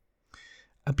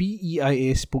 A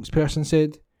BEIS spokesperson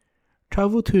said,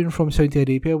 "Travel to and from Saudi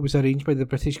Arabia was arranged by the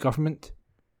British government.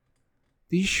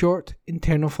 These short,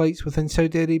 internal flights within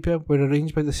Saudi Arabia were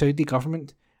arranged by the Saudi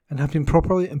government and have been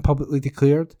properly and publicly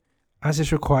declared, as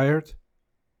is required."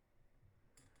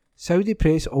 Saudi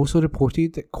press also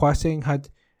reported that Kwarteng had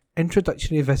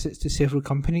introductory visits to several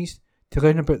companies to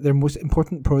learn about their most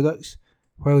important products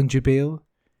while in Jubail,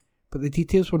 but the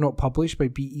details were not published by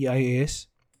BEIS.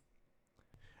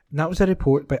 And that was a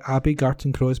report by Abby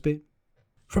Garton-Crosby.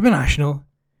 From the National,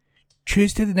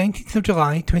 Tuesday the 19th of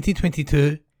July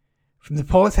 2022, from the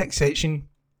politics section,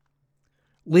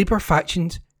 Labour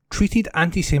factions treated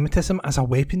anti-Semitism as a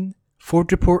weapon,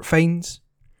 Ford report finds.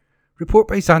 Report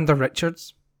by Xander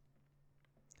Richards.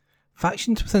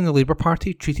 Factions within the Labour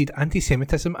Party treated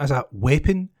anti-Semitism as a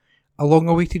weapon, a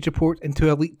long-awaited report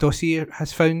into a leaked dossier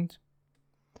has found.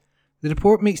 The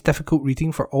report makes difficult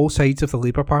reading for all sides of the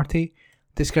Labour Party,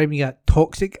 describing a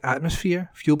toxic atmosphere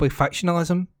fueled by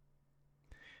factionalism.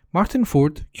 Martin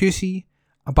Ford, QC,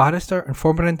 a barrister and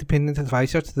former independent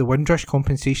advisor to the Windrush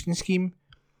Compensation Scheme,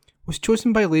 was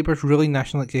chosen by Labour's ruling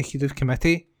National Executive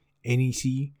Committee,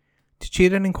 NEC, to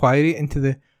chair an inquiry into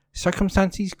the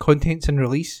circumstances, contents and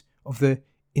release of the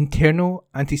internal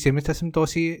anti-Semitism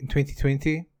dossier in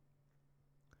 2020.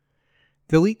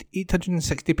 The leaked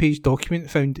 860-page document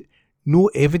found no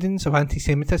evidence of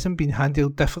anti-Semitism being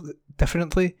handled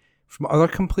differently from other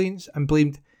complaints and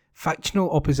blamed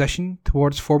factional opposition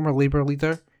towards former Labour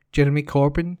leader Jeremy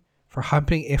Corbyn for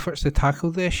hampering efforts to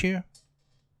tackle the issue.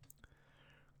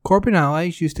 Corbyn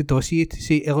allies used the dossier to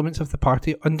say elements of the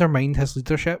party undermined his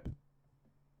leadership.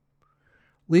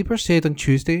 Labour said on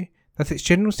Tuesday that its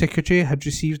General Secretary had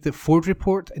received the Ford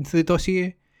report into the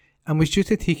dossier and was due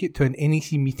to take it to an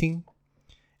NEC meeting.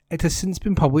 It has since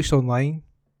been published online.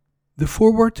 The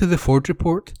foreword to the Ford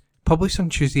report, published on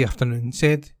Tuesday afternoon,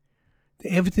 said,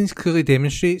 "The evidence clearly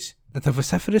demonstrates that a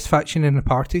vociferous faction in the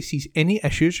party sees any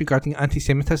issues regarding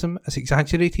anti-Semitism as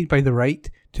exaggerated by the right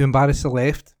to embarrass the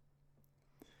left.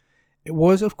 It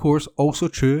was, of course, also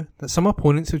true that some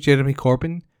opponents of Jeremy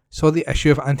Corbyn saw the issue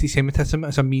of anti-Semitism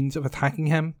as a means of attacking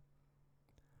him.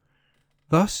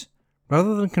 Thus,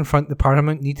 rather than confront the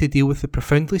Parliament need to deal with the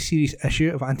profoundly serious issue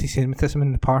of anti-Semitism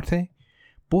in the party,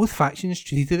 both factions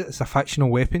treated it as a factional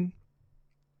weapon.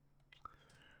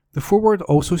 The foreword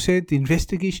also said the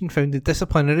investigation found the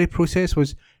disciplinary process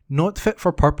was not fit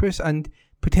for purpose and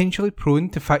potentially prone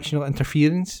to factional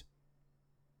interference.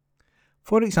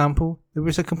 For example, there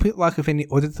was a complete lack of any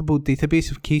auditable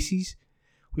database of cases,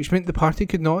 which meant the party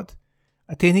could not,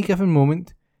 at any given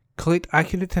moment, collect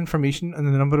accurate information on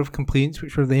the number of complaints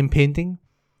which were then pending,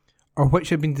 or which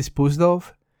had been disposed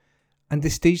of, and the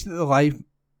stage that the live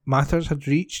matters had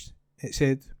reached, it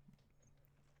said.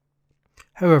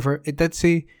 However, it did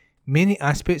say many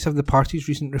aspects of the party's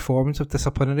recent reforms of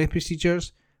disciplinary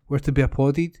procedures were to be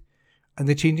applauded, and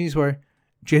the changes were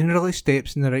generally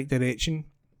steps in the right direction.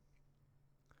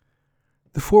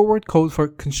 The foreword called for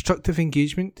constructive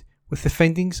engagement with the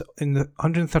findings in the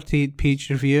 138-page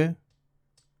review.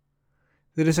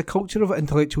 There is a culture of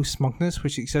intellectual smugness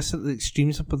which exists at the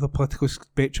extremes of the political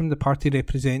spectrum the party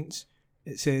represents,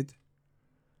 it said.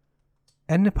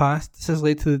 In the past, this has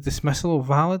led to the dismissal of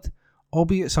valid,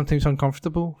 albeit sometimes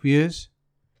uncomfortable, views.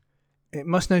 It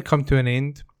must now come to an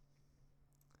end.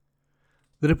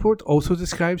 The report also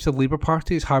describes the Labour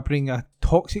Party as harbouring a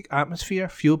toxic atmosphere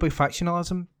fueled by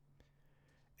factionalism.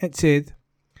 It said,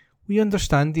 "We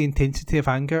understand the intensity of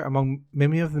anger among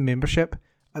many of the membership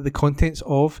at the contents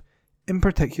of, in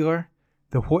particular,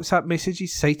 the WhatsApp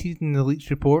messages cited in the leaked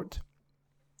report.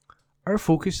 Our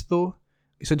focus, though,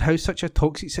 is on how such a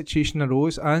toxic situation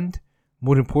arose and,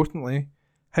 more importantly,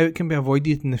 how it can be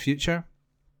avoided in the future.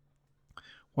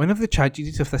 One of the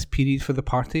tragedies of this period for the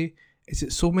party is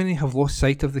that so many have lost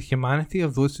sight of the humanity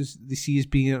of those they see as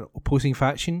being an opposing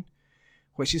faction,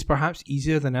 which is perhaps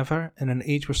easier than ever in an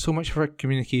age where so much of our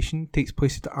communication takes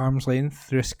place at arm's length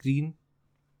through a screen."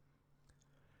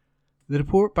 The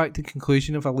report backed the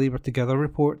conclusion of a Labour Together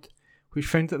report, which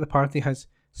found that the party has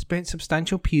spent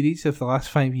substantial periods of the last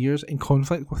 5 years in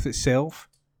conflict with itself.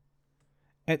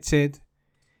 It said,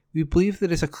 "We believe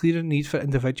there is a clearer need for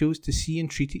individuals to see and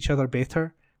treat each other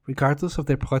better, regardless of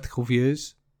their political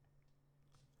views."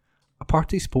 A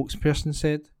party spokesperson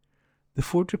said, "The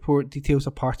Ford report details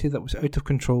a party that was out of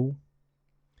control.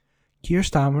 Keir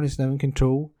Starmer is now in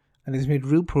control and has made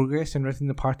real progress in ridding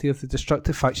the party of the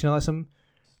destructive factionalism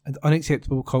and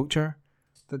unacceptable culture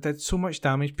that did so much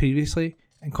damage previously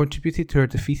and contributed to her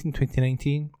defeat in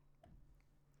 2019.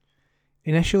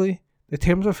 Initially, the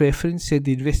terms of reference said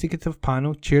the investigative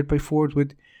panel chaired by Ford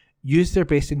would use their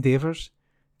best endeavours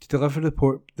to deliver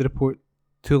the report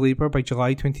to Labour by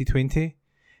July 2020,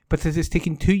 but it has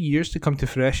taken 2 years to come to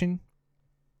fruition.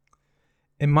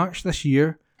 In March this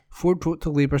year, Ford wrote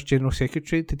to Labour's General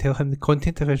Secretary to tell him the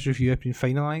content of his review had been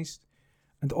finalised,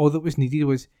 and all that was needed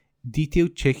was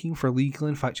detailed checking for legal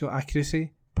and factual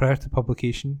accuracy prior to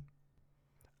publication.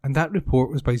 And that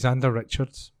report was by Xander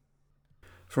Richards.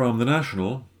 From The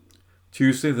National,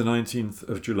 Tuesday the 19th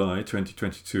of July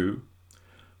 2022,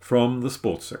 from the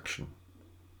sports section.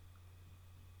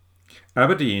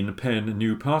 Aberdeen pen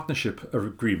new partnership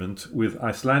agreement with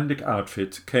Icelandic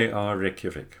outfit KR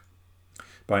Reykjavik,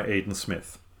 by Aidan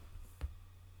Smith.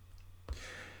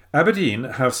 Aberdeen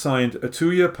have signed a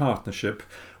 2-year partnership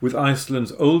with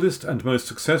Iceland's oldest and most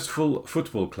successful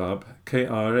football club,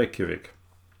 KR Reykjavik.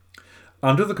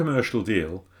 Under the commercial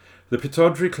deal, the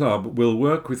Pittodrie club will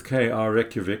work with KR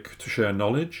Reykjavik to share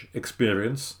knowledge,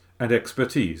 experience and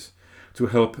expertise to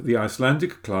help the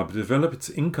Icelandic club develop its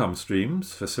income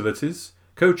streams, facilities,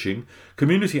 coaching,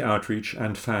 community outreach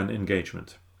and fan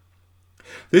engagement.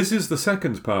 This is the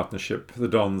second partnership the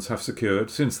Dons have secured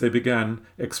since they began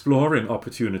exploring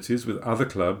opportunities with other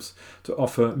clubs to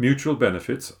offer mutual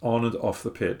benefits on and off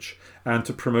the pitch and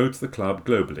to promote the club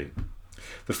globally.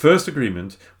 The first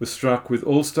agreement was struck with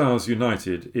All Stars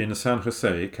United in San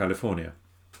Jose, California.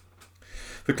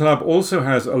 The club also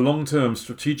has a long-term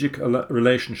strategic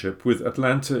relationship with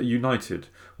Atlanta United,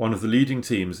 one of the leading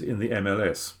teams in the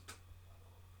MLS.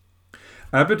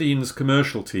 Aberdeen's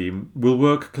commercial team will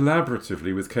work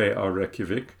collaboratively with KR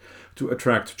Reykjavik to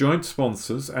attract joint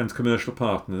sponsors and commercial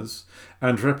partners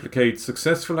and replicate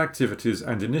successful activities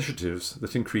and initiatives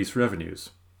that increase revenues.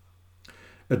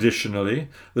 Additionally,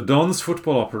 the Dons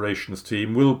football operations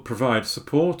team will provide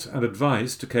support and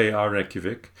advice to KR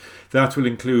Reykjavik that will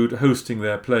include hosting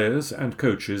their players and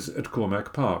coaches at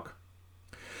Cormac Park.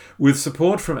 With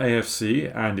support from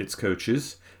AFC and its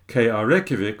coaches, KR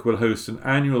Reykjavik will host an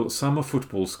annual summer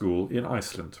football school in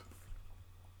Iceland.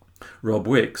 Rob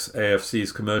Wicks,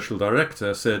 AFC's commercial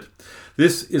director, said,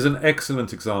 "This is an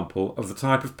excellent example of the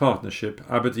type of partnership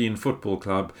Aberdeen Football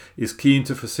Club is keen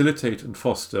to facilitate and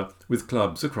foster with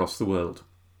clubs across the world.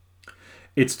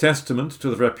 It's testament to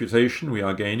the reputation we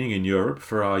are gaining in Europe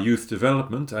for our youth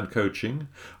development and coaching,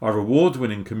 our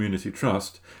award-winning community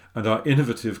trust, and our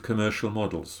innovative commercial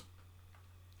models.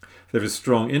 There is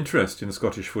strong interest in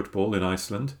Scottish football in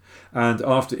Iceland, and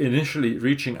after initially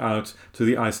reaching out to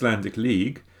the Icelandic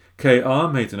League, KR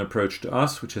made an approach to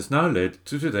us which has now led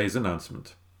to today's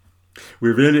announcement.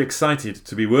 We're really excited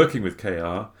to be working with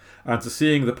KR and to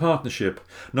seeing the partnership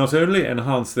not only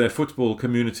enhance their football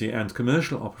community and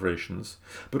commercial operations,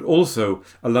 but also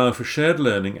allow for shared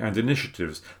learning and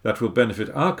initiatives that will benefit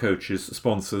our coaches,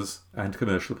 sponsors and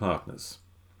commercial partners."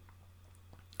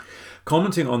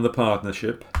 Commenting on the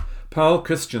partnership, Paul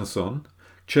Christiansson,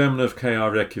 chairman of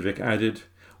KR Reykjavik, added,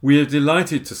 "We are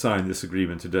delighted to sign this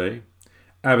agreement today.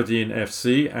 Aberdeen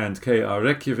FC and KR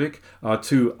Reykjavik are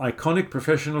two iconic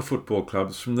professional football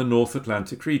clubs from the North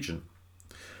Atlantic region.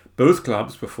 Both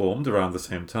clubs performed around the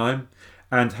same time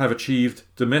and have achieved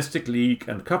domestic league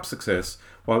and cup success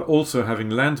while also having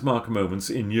landmark moments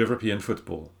in European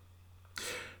football.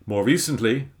 More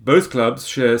recently, both clubs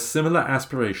share similar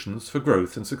aspirations for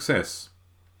growth and success.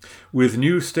 With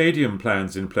new stadium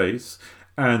plans in place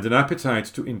and an appetite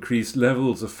to increase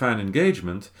levels of fan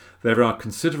engagement, there are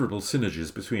considerable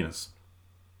synergies between us."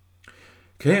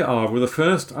 KR were the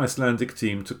first Icelandic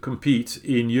team to compete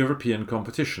in European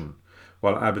competition,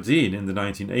 while Aberdeen in the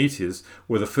 1980s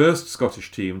were the first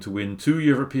Scottish team to win 2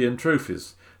 European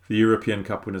trophies, the European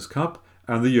Cup Winners' Cup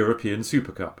and the European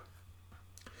Super Cup.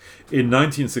 In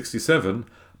 1967,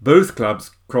 both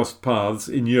clubs crossed paths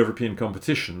in European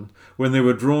competition when they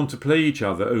were drawn to play each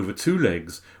other over 2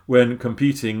 legs when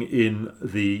competing in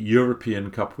the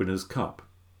European Cup Winners' Cup.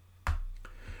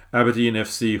 Aberdeen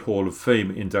FC Hall of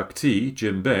Fame inductee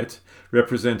Jim Bett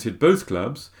represented both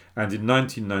clubs and in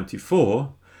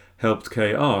 1994 helped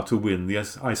KR to win the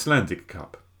Icelandic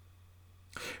Cup.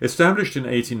 Established in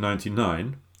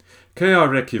 1899, KR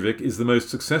Reykjavik is the most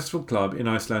successful club in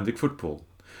Icelandic football,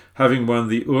 having won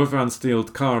the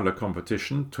Úrvalsdeild Karla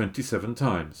competition 27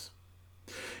 times.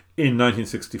 In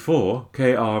 1964,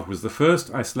 KR was the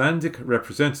first Icelandic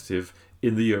representative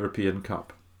in the European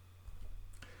Cup.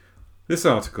 This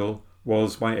article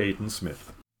was by Aidan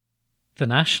Smith. The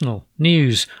National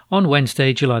News on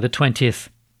Wednesday, July the 20th.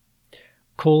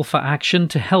 Call for action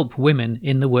to help women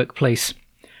in the workplace.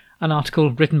 An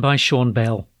article written by Sean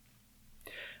Bell.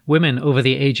 Women over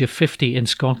the age of 50 in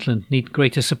Scotland need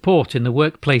greater support in the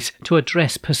workplace to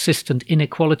address persistent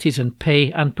inequalities in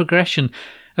pay and progression,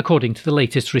 according to the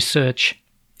latest research.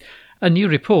 A new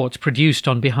report produced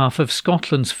on behalf of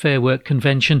Scotland's Fair Work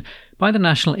Convention by the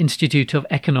National Institute of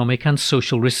Economic and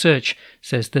Social Research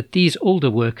says that these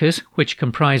older workers, which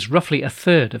comprise roughly a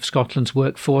third of Scotland's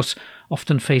workforce,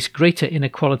 often face greater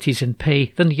inequalities in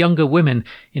pay than younger women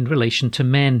in relation to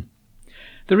men.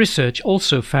 The research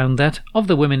also found that, of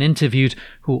the women interviewed,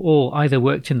 who all either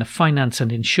worked in the finance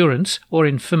and insurance or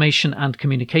information and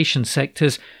communication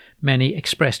sectors, many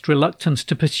expressed reluctance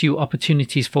to pursue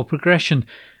opportunities for progression,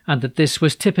 and that this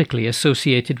was typically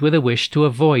associated with a wish to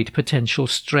avoid potential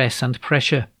stress and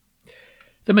pressure.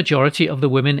 The majority of the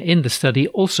women in the study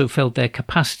also felt their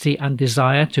capacity and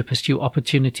desire to pursue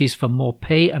opportunities for more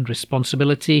pay and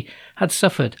responsibility had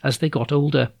suffered as they got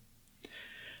older.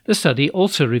 The study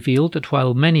also revealed that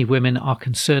while many women are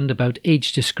concerned about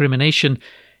age discrimination,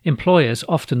 employers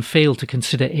often fail to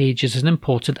consider age as an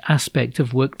important aspect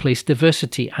of workplace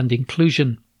diversity and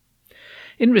inclusion.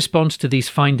 In response to these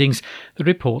findings, the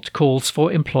report calls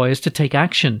for employers to take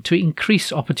action to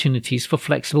increase opportunities for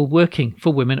flexible working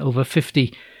for women over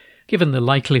 50, given the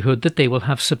likelihood that they will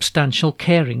have substantial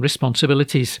caring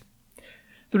responsibilities.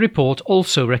 The report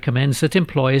also recommends that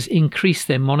employers increase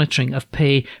their monitoring of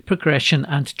pay, progression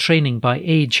and training by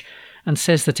age, and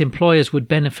says that employers would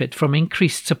benefit from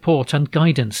increased support and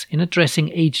guidance in addressing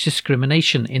age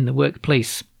discrimination in the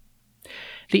workplace.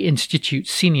 The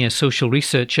Institute's senior social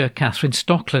researcher Catherine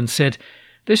Stockland said,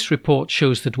 "This report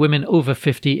shows that women over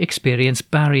 50 experience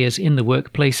barriers in the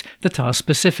workplace that are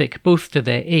specific both to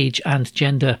their age and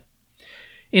gender.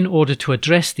 In order to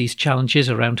address these challenges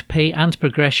around pay and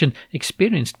progression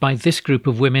experienced by this group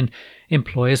of women,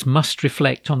 employers must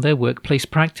reflect on their workplace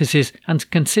practices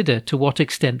and consider to what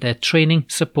extent their training,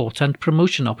 support and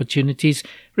promotion opportunities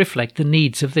reflect the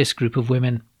needs of this group of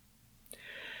women."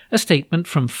 A statement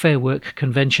from Fair Work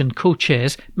Convention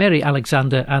co-chairs Mary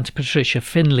Alexander and Patricia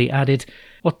Finlay added,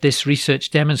 "What this research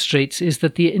demonstrates is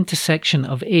that the intersection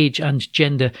of age and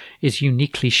gender is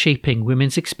uniquely shaping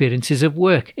women's experiences of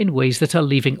work in ways that are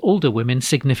leaving older women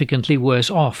significantly worse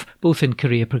off, both in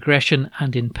career progression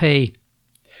and in pay."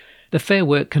 The Fair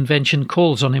Work Convention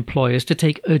calls on employers to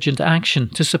take urgent action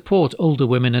to support older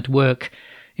women at work.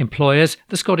 Employers,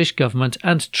 the Scottish Government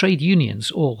and trade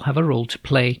unions all have a role to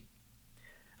play.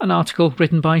 An article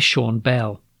written by Sean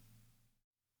Bell.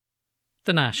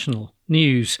 The National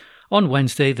News on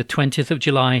Wednesday the 20th of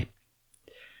July.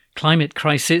 Climate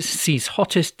crisis sees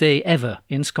hottest day ever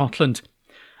in Scotland.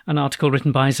 An article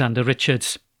written by Xander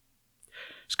Richards.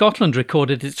 Scotland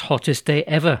recorded its hottest day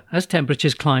ever as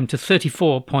temperatures climbed to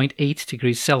 34.8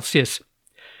 degrees Celsius.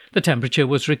 The temperature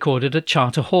was recorded at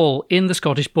Charter Hall in the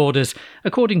Scottish Borders,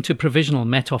 according to provisional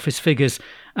Met Office figures,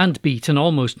 and beat an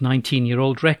almost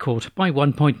 19-year-old record by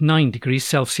 1.9 degrees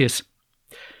Celsius.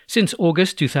 Since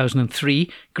August 2003,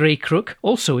 Greycrook,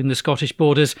 also in the Scottish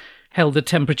Borders, held the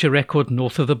temperature record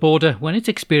north of the border when it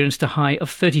experienced a high of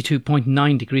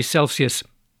 32.9 degrees Celsius.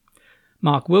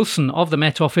 Mark Wilson of the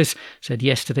Met Office said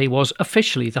yesterday was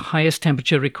officially the highest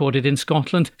temperature recorded in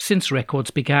Scotland since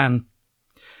records began.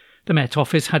 The Met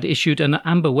Office had issued an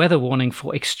amber weather warning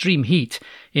for extreme heat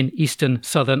in eastern,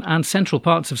 southern and central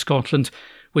parts of Scotland,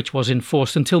 which was in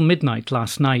force until midnight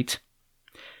last night.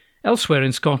 Elsewhere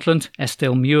in Scotland,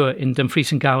 Estill in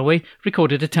Dumfries and Galloway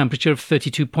recorded a temperature of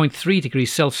 32.3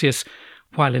 degrees Celsius,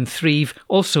 while in Threave,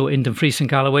 also in Dumfries and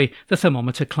Galloway, the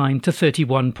thermometer climbed to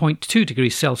 31.2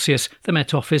 degrees Celsius, the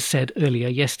Met Office said earlier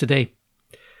yesterday.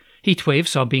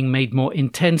 Heatwaves are being made more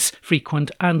intense,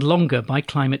 frequent and longer by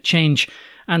climate change,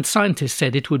 and scientists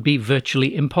said it would be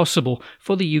virtually impossible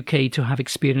for the UK to have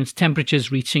experienced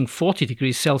temperatures reaching 40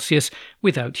 degrees Celsius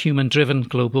without human-driven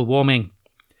global warming.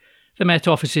 The Met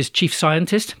Office's chief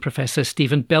scientist, Professor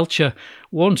Stephen Belcher,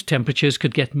 warned temperatures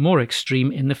could get more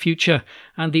extreme in the future,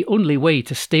 and the only way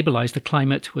to stabilise the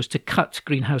climate was to cut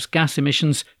greenhouse gas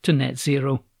emissions to net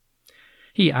zero.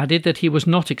 He added that he was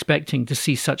not expecting to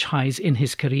see such highs in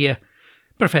his career.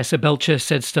 Professor Belcher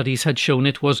said studies had shown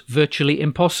it was virtually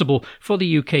impossible for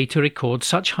the UK to record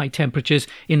such high temperatures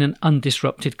in an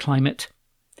undisrupted climate.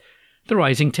 The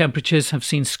rising temperatures have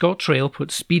seen ScotRail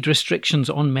put speed restrictions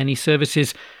on many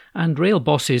services, and rail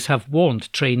bosses have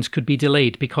warned trains could be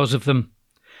delayed because of them.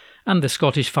 And the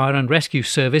Scottish Fire and Rescue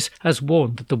Service has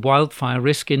warned that the wildfire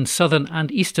risk in southern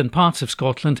and eastern parts of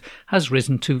Scotland has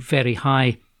risen to very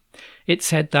high. It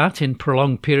said that in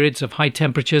prolonged periods of high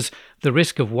temperatures, the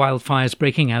risk of wildfires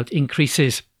breaking out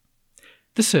increases.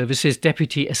 The service's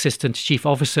Deputy Assistant Chief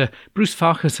Officer, Bruce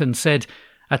Farquharson, said,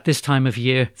 "At this time of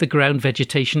year, the ground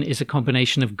vegetation is a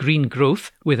combination of green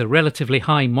growth with a relatively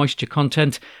high moisture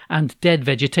content and dead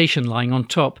vegetation lying on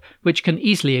top, which can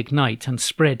easily ignite and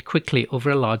spread quickly over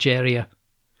a large area."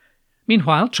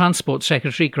 Meanwhile, Transport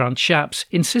Secretary Grant Shapps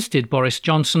insisted Boris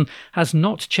Johnson has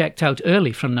not checked out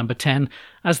early from Number 10,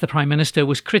 as the Prime Minister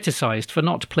was criticised for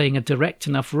not playing a direct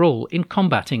enough role in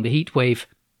combating the heatwave.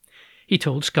 He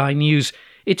told Sky News,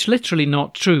 "It's literally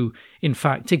not true. In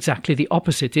fact, exactly the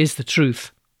opposite is the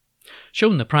truth."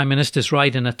 Shown the Prime Minister's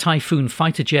ride in a Typhoon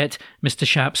fighter jet, Mr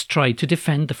Shapps tried to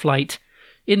defend the flight.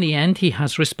 "In the end, he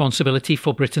has responsibility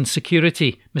for Britain's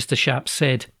security," Mr Shapps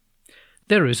said.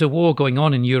 "There is a war going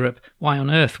on in Europe. Why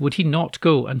on earth would he not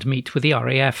go and meet with the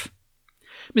RAF?"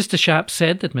 Mr Shapps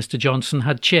said that Mr Johnson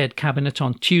had chaired Cabinet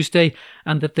on Tuesday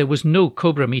and that there was no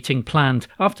Cobra meeting planned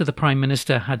after the Prime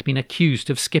Minister had been accused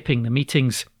of skipping the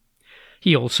meetings.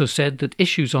 He also said that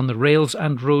issues on the rails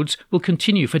and roads will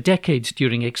continue for decades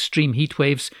during extreme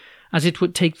heatwaves, as it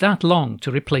would take that long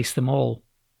to replace them all.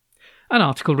 An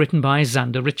article written by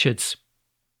Xander Richards.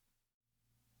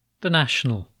 The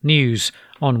National News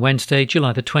on Wednesday,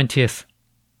 July the 20th.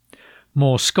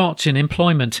 More Scots in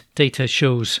employment, data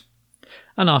shows.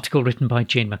 An article written by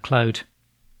Jane MacLeod.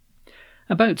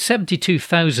 About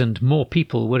 72,000 more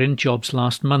people were in jobs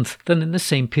last month than in the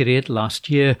same period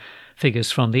last year,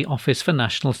 figures from the Office for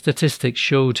National Statistics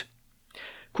showed.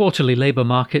 Quarterly labour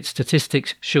market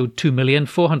statistics showed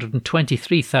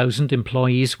 2,423,000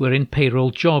 employees were in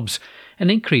payroll jobs, an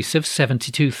increase of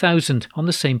 72,000 on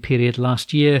the same period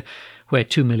last year, where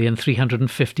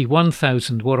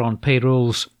 2,351,000 were on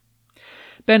payrolls.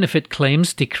 Benefit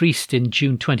claims decreased in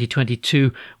June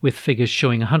 2022, with figures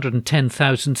showing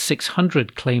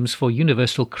 110,600 claims for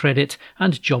universal credit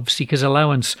and job seekers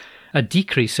allowance, a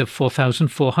decrease of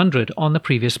 4,400 on the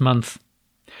previous month.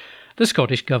 The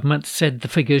Scottish Government said the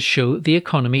figures show the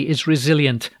economy is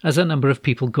resilient as a number of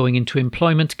people going into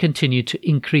employment continue to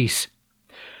increase.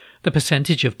 The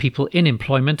percentage of people in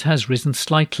employment has risen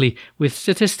slightly, with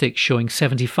statistics showing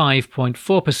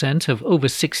 75.4% of over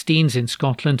 16s in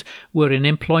Scotland were in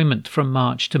employment from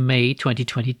March to May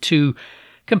 2022,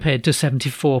 compared to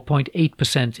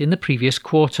 74.8% in the previous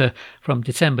quarter from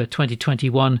December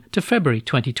 2021 to February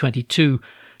 2022,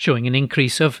 showing an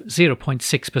increase of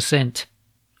 0.6%.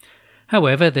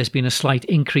 However, there's been a slight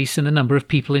increase in the number of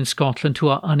people in Scotland who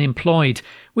are unemployed,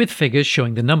 with figures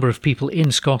showing the number of people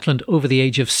in Scotland over the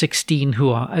age of 16 who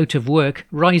are out of work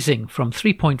rising from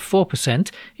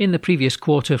 3.4% in the previous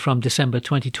quarter from December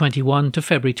 2021 to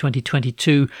February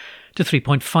 2022 to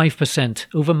 3.5%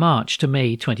 over March to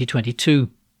May 2022.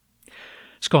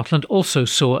 Scotland also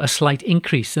saw a slight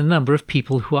increase in the number of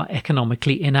people who are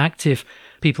economically inactive,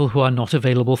 people who are not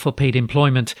available for paid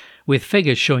employment, with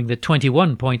figures showing that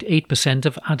 21.8%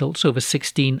 of adults over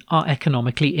 16 are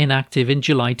economically inactive in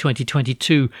July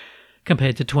 2022,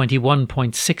 compared to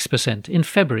 21.6% in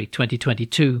February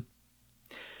 2022.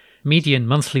 Median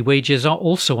monthly wages are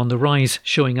also on the rise,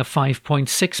 showing a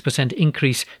 5.6%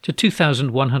 increase to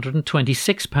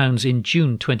 £2,126 in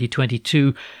June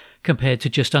 2022, compared to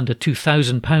just under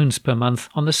 £2,000 per month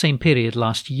on the same period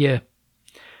last year.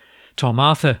 Tom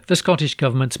Arthur, the Scottish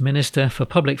Government's Minister for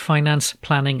Public Finance,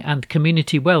 Planning and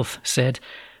Community Wealth, said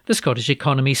the Scottish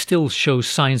economy still shows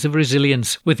signs of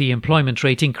resilience, with the employment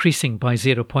rate increasing by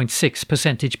 0.6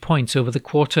 percentage points over the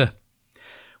quarter.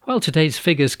 While today's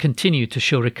figures continue to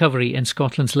show recovery in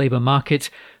Scotland's labour market,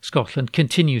 Scotland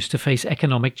continues to face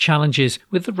economic challenges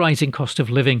with the rising cost of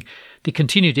living, the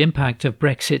continued impact of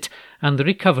Brexit, and the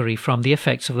recovery from the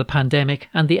effects of the pandemic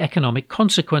and the economic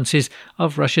consequences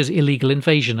of Russia's illegal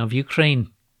invasion of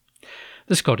Ukraine.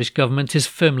 The Scottish Government is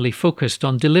firmly focused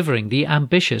on delivering the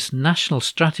ambitious National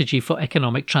Strategy for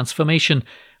Economic Transformation,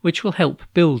 which will help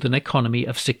build an economy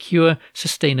of secure,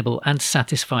 sustainable and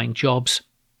satisfying jobs.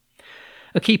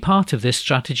 A key part of this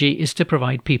strategy is to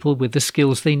provide people with the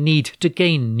skills they need to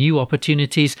gain new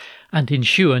opportunities and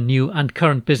ensure new and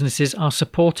current businesses are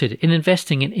supported in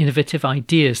investing in innovative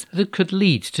ideas that could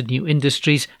lead to new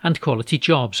industries and quality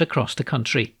jobs across the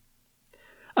country.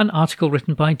 An article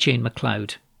written by Jane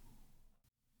MacLeod.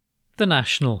 The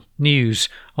National News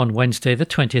on Wednesday the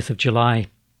 20th of July.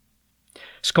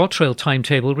 ScotRail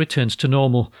timetable returns to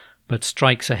normal, but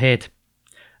strikes ahead.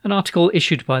 An article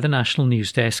issued by the National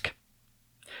News Desk.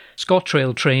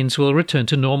 ScotRail trains will return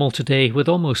to normal today, with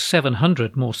almost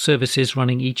 700 more services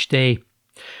running each day.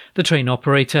 The train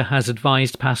operator has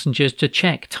advised passengers to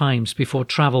check times before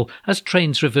travel as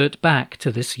trains revert back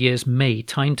to this year's May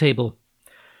timetable.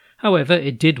 However,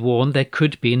 it did warn there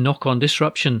could be knock-on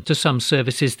disruption to some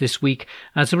services this week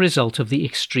as a result of the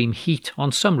extreme heat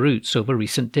on some routes over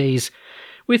recent days,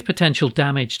 with potential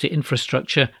damage to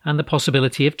infrastructure and the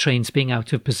possibility of trains being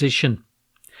out of position.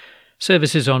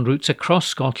 Services on routes across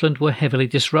Scotland were heavily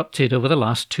disrupted over the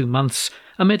last 2 months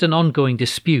amid an ongoing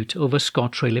dispute over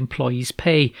ScotRail employees'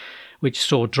 pay, which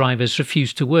saw drivers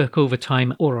refuse to work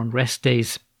overtime or on rest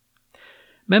days.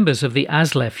 Members of the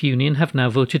ASLEF union have now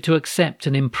voted to accept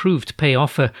an improved pay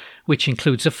offer, which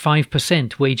includes a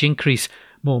 5% wage increase,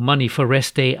 more money for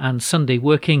rest day and Sunday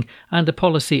working, and a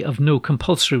policy of no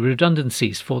compulsory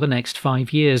redundancies for the next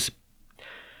 5 years.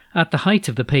 At the height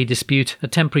of the pay dispute, a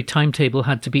temporary timetable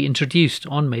had to be introduced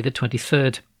on May the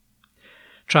 23rd.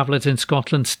 Travellers in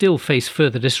Scotland still face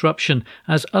further disruption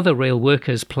as other rail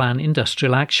workers plan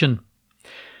industrial action.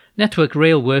 Network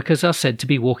Rail workers are said to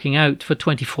be walking out for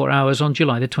 24 hours on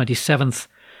July the 27th.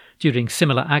 During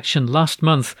similar action last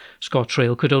month,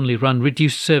 ScotRail could only run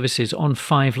reduced services on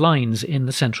 5 lines in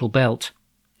the Central Belt.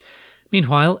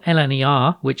 Meanwhile,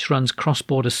 LNER, which runs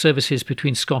cross-border services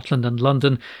between Scotland and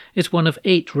London, is one of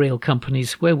 8 rail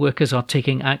companies where workers are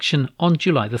taking action on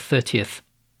July the 30th.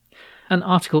 An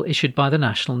article issued by the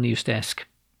National News Desk.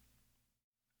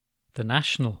 The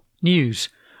National News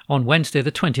on Wednesday the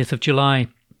 20th of July.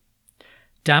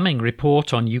 Damning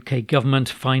report on UK government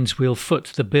finds we'll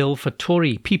foot the bill for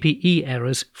Tory PPE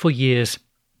errors for years.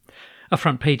 A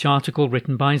front-page article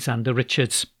written by Xander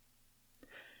Richards.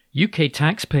 UK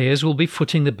taxpayers will be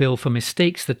footing the bill for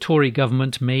mistakes the Tory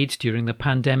government made during the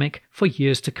pandemic for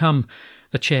years to come,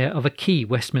 the chair of a key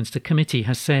Westminster committee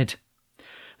has said.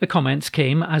 The comments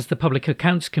came as the Public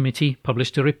Accounts Committee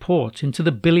published a report into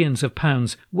the billions of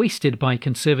pounds wasted by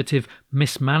Conservative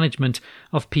mismanagement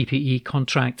of PPE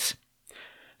contracts.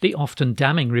 The often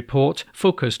damning report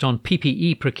focused on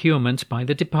PPE procurement by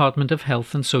the Department of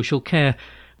Health and Social Care,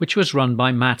 which was run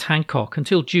by Matt Hancock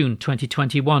until June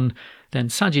 2021, then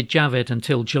Sajid Javid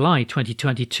until July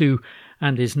 2022,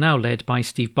 and is now led by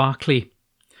Steve Barclay.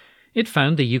 It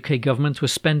found the UK government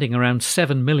was spending around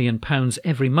 £7 million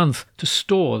every month to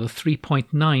store the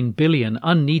 3.9 billion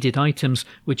unneeded items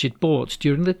which it bought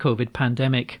during the COVID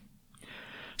pandemic.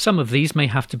 Some of these may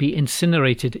have to be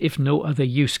incinerated if no other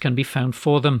use can be found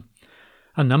for them.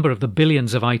 A number of the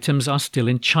billions of items are still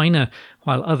in China,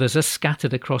 while others are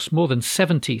scattered across more than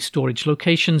 70 storage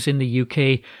locations in the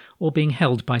UK or being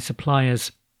held by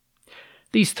suppliers.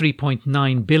 These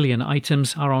 3.9 billion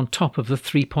items are on top of the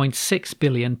 3.6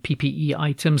 billion PPE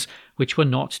items which were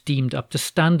not deemed up to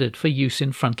standard for use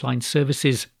in frontline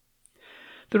services.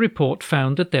 The report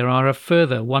found that there are a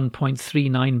further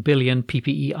 1.39 billion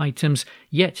PPE items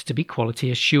yet to be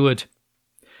quality assured.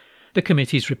 The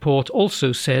committee's report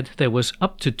also said there was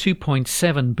up to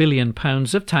 £2.7 billion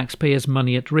of taxpayers'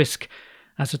 money at risk,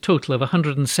 as a total of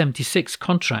 176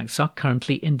 contracts are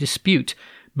currently in dispute,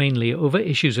 mainly over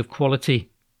issues of quality.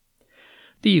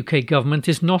 The UK government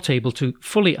is not able to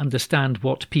fully understand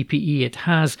what PPE it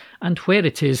has and where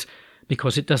it is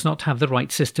because it does not have the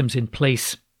right systems in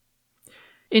place.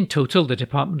 In total, the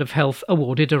Department of Health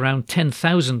awarded around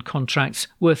 10,000 contracts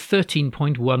worth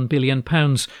 £13.1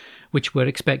 billion, which were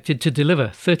expected to deliver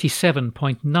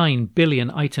 37.9 billion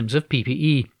items of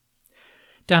PPE.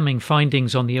 Damning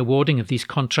findings on the awarding of these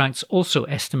contracts also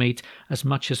estimate as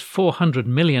much as £400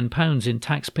 million in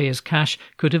taxpayers' cash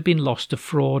could have been lost to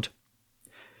fraud.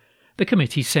 The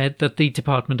committee said that the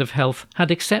Department of Health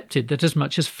had accepted that as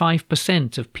much as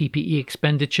 5% of PPE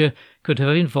expenditure could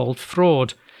have involved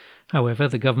fraud. However,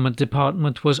 the government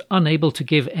department was unable to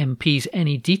give MPs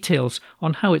any details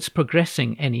on how it's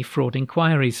progressing any fraud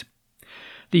inquiries.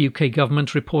 The UK government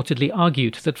reportedly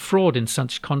argued that fraud in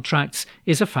such contracts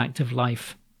is a fact of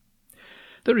life.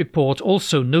 The report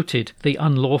also noted the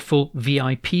unlawful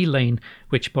VIP lane,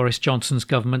 which Boris Johnson's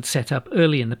government set up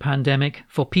early in the pandemic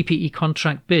for PPE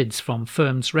contract bids from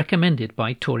firms recommended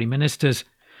by Tory ministers.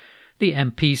 The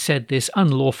MP said this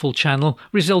unlawful channel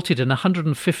resulted in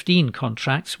 115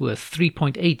 contracts worth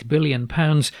 £3.8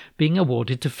 billion being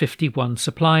awarded to 51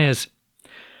 suppliers.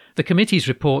 The committee's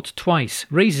report twice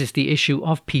raises the issue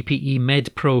of PPE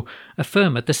MedPro, a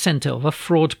firm at the centre of a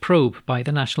fraud probe by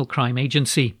the National Crime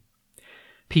Agency.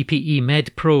 PPE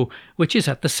MedPro, which is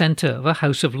at the centre of a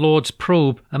House of Lords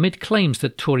probe amid claims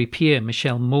that Tory peer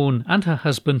Michelle Mone and her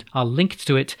husband are linked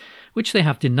to it, which they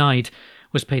have denied,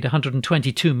 was paid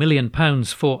 £122 million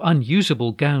for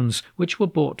unusable gowns which were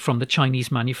bought from the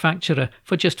Chinese manufacturer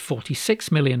for just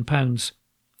 £46 million.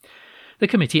 The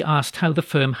committee asked how the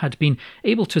firm had been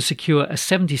able to secure a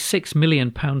 £76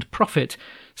 million profit,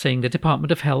 saying the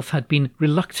Department of Health had been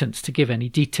reluctant to give any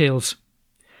details.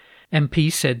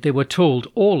 MPs said they were told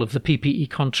all of the PPE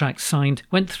contracts signed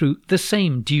went through the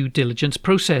same due diligence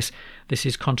process. This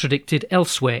is contradicted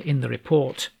elsewhere in the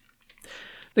report.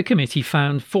 The committee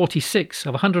found 46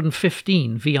 of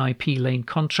 115 VIP lane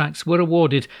contracts were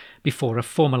awarded before a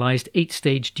formalised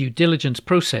 8-stage due diligence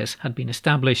process had been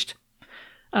established.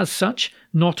 As such,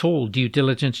 not all due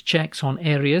diligence checks on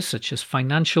areas such as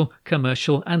financial,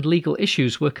 commercial and legal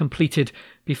issues were completed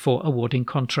before awarding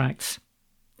contracts.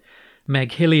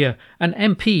 Meg Hillier, an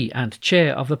MP and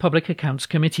chair of the Public Accounts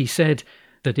Committee, said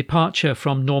the departure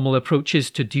from normal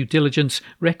approaches to due diligence,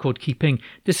 record-keeping,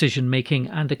 decision-making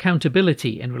and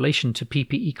accountability in relation to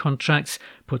PPE contracts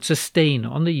puts a stain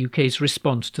on the UK's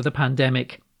response to the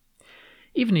pandemic.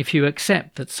 Even if you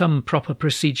accept that some proper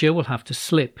procedure will have to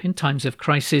slip in times of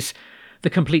crisis, the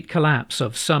complete collapse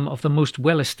of some of the most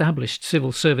well-established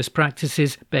civil service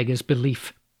practices beggars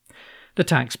belief. The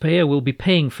taxpayer will be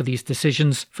paying for these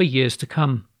decisions for years to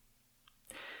come.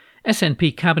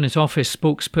 SNP Cabinet Office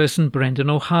spokesperson Brendan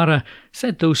O'Hara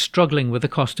said those struggling with the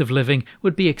cost of living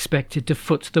would be expected to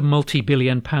foot the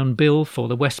multi-billion-pound bill for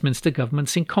the Westminster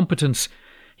government's incompetence.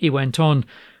 He went on,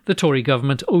 the Tory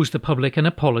government owes the public an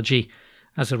apology.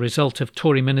 As a result of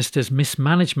Tory ministers'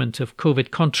 mismanagement of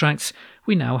COVID contracts,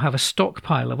 we now have a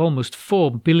stockpile of almost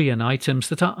 4 billion items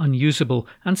that are unusable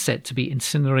and set to be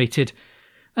incinerated.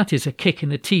 That is a kick in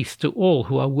the teeth to all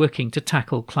who are working to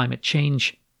tackle climate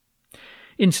change.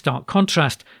 In stark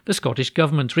contrast, the Scottish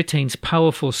Government retains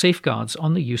powerful safeguards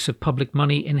on the use of public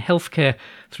money in healthcare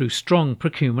through strong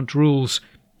procurement rules.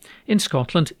 In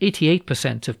Scotland,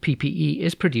 88% of PPE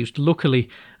is produced locally,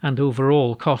 and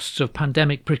overall costs of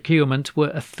pandemic procurement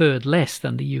were a third less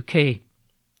than the UK.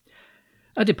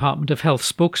 A Department of Health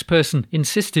spokesperson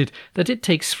insisted that it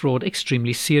takes fraud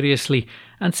extremely seriously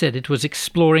and said it was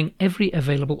exploring every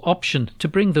available option to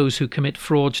bring those who commit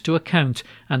fraud to account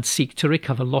and seek to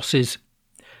recover losses.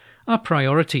 Our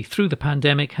priority through the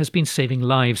pandemic has been saving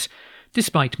lives.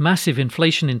 Despite massive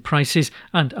inflation in prices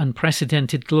and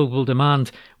unprecedented global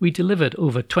demand, we delivered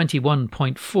over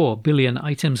 21.4 billion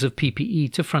items of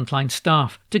PPE to frontline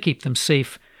staff to keep them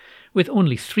safe, with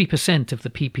only 3% of the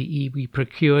PPE we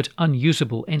procured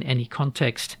unusable in any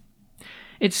context.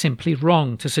 It's simply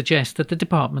wrong to suggest that the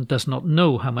department does not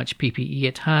know how much PPE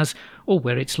it has or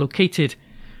where it's located.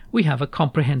 We have a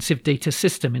comprehensive data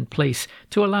system in place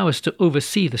to allow us to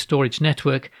oversee the storage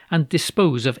network and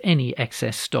dispose of any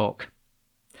excess stock.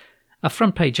 A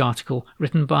front-page article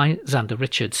written by Xander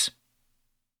Richards.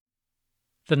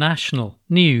 The National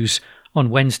News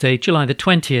on Wednesday, July the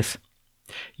 20th.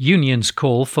 Unions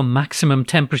call for maximum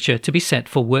temperature to be set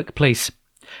for workplace.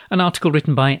 An article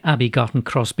written by Abby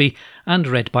Garton-Crosby and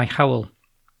read by Howell.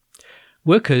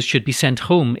 Workers should be sent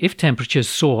home if temperatures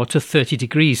soar to 30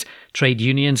 degrees, trade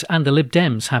unions and the Lib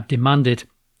Dems have demanded.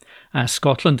 As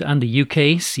Scotland and the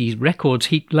UK see record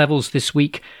heat levels this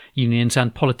week, unions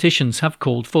and politicians have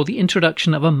called for the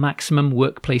introduction of a maximum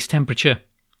workplace temperature.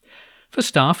 For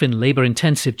staff in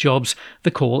labour-intensive jobs,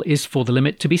 the call is for the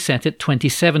limit to be set at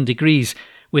 27 degrees,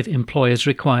 with employers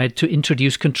required to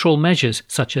introduce control measures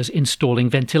such as installing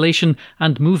ventilation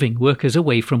and moving workers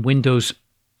away from windows.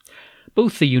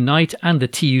 Both the Unite and the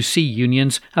TUC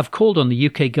unions have called on the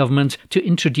UK government to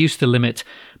introduce the limit,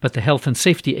 but the Health and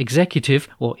Safety Executive,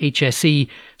 or HSE,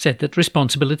 said that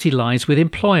responsibility lies with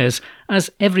employers, as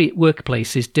every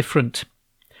workplace is different.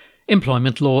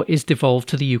 Employment law is devolved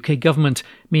to the UK government,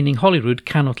 meaning Holyrood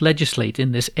cannot legislate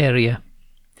in this area.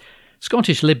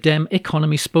 Scottish Lib Dem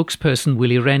economy spokesperson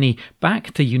Willie Rennie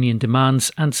backed the union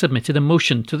demands and submitted a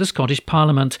motion to the Scottish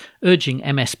Parliament urging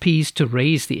MSPs to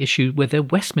raise the issue with their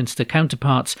Westminster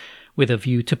counterparts, with a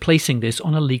view to placing this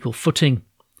on a legal footing.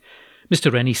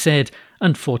 Mr Rennie said,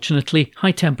 "Unfortunately,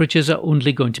 high temperatures are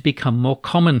only going to become more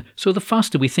common, so the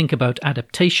faster we think about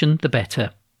adaptation, the better.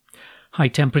 High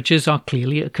temperatures are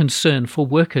clearly a concern for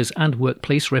workers and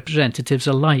workplace representatives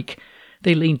alike.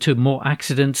 They lead to more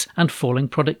accidents and falling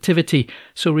productivity,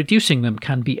 so reducing them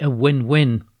can be a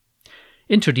win-win.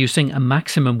 Introducing a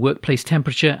maximum workplace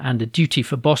temperature and a duty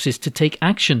for bosses to take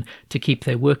action to keep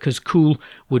their workers cool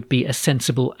would be a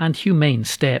sensible and humane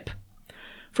step.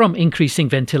 From increasing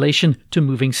ventilation to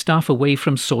moving staff away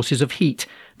from sources of heat,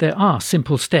 there are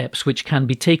simple steps which can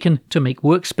be taken to make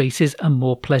workspaces a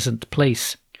more pleasant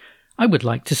place. I would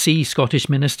like to see Scottish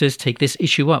ministers take this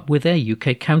issue up with their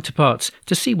UK counterparts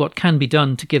to see what can be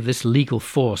done to give this legal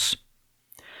force."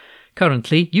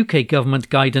 Currently, UK government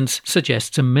guidance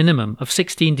suggests a minimum of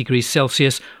 16 degrees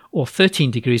Celsius or 13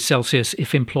 degrees Celsius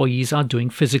if employees are doing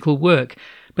physical work,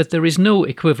 but there is no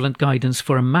equivalent guidance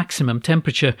for a maximum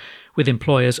temperature, with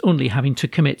employers only having to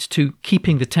commit to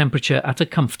keeping the temperature at a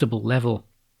comfortable level.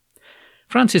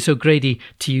 Francis O'Grady,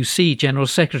 TUC General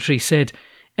Secretary, said,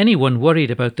 "Anyone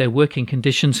worried about their working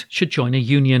conditions should join a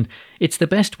union. It's the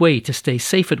best way to stay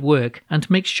safe at work and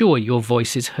make sure your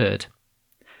voice is heard."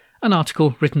 An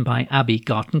article written by Abby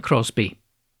Garton-Crosby.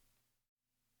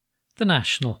 The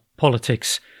National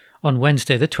Politics on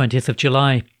Wednesday the 20th of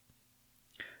July.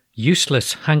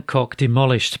 Useless Hancock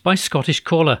demolished by Scottish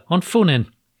caller on phone-in.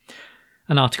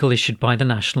 An article issued by the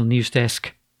National News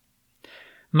Desk.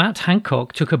 Matt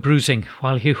Hancock took a bruising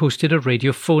while he hosted a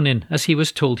radio phone-in as he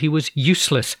was told he was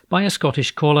useless by a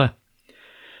Scottish caller.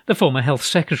 The former Health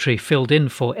Secretary filled in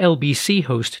for LBC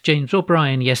host James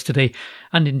O'Brien yesterday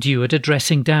and endured a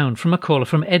dressing down from a caller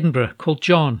from Edinburgh called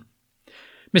John.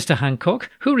 Mr Hancock,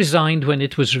 who resigned when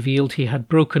it was revealed he had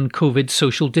broken COVID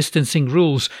social distancing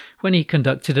rules when he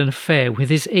conducted an affair with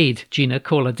his aide Gina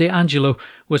Cola De Angelo,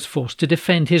 was forced to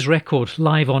defend his record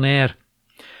live on air.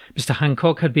 Mr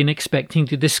Hancock had been expecting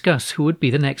to discuss who would be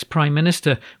the next Prime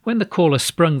Minister when the caller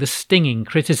sprung the stinging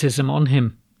criticism on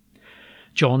him.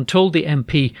 John told the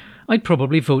MP, "I'd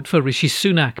probably vote for Rishi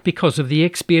Sunak because of the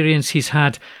experience he's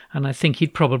had, and I think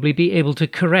he'd probably be able to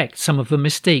correct some of the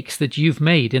mistakes that you've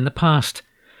made in the past.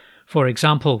 For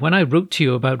example, when I wrote to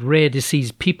you about rare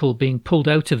disease people being pulled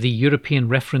out of the European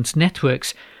reference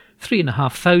networks,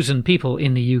 3,500 people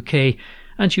in the UK,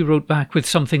 and you wrote back with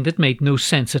something that made no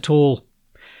sense at all.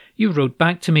 You wrote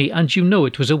back to me and you know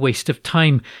it was a waste of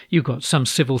time. You got some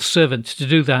civil servant to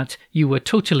do that. You were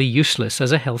totally useless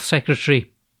as a health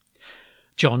secretary."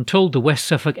 John told the West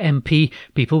Suffolk MP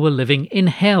people were living in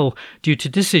hell due to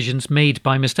decisions made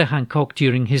by Mr Hancock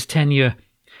during his tenure.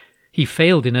 He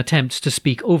failed in attempts to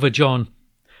speak over John.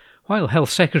 While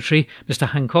Health Secretary, Mr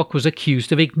Hancock was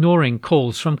accused of ignoring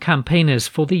calls from campaigners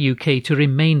for the UK to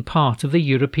remain part of the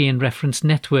European reference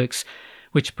networks,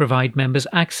 which provide members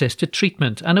access to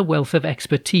treatment and a wealth of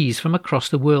expertise from across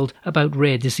the world about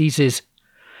rare diseases.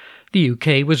 The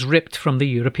UK was ripped from the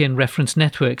European reference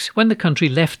networks when the country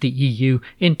left the EU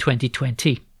in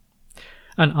 2020.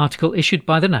 An article issued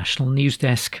by the National News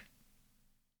Desk.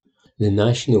 The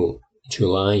National,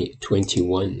 July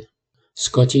 21.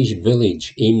 Scottish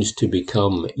village aims to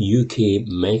become UK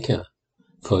Mecca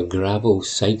for gravel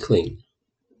cycling.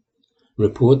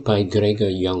 Report by Gregor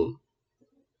Young.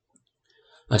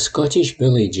 A Scottish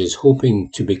village is hoping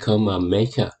to become a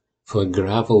Mecca for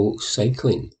gravel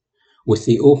cycling, with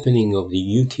the opening of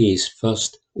the UK's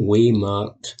first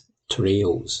waymarked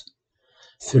trails.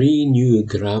 3 new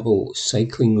gravel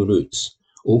cycling routes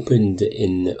opened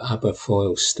in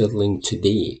Aberfoyle Stirling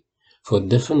today for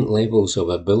different levels of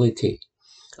ability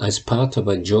as part of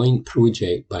a joint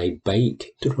project by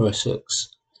Bike Trossachs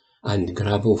and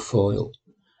Gravelfoyle,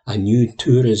 a new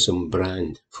tourism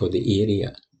brand for the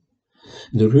area.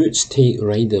 The routes take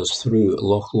riders through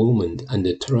Loch Lomond and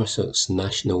the Trossachs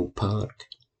National Park.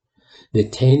 The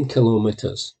 10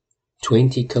 kilometres,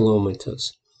 20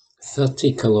 kilometres,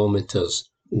 30 kilometres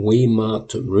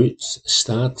waymarked routes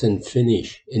start and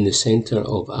finish in the centre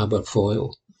of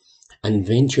Aberfoyle and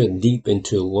venture deep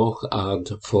into Loch Ard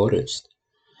Forest,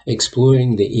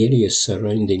 exploring the areas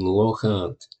surrounding Loch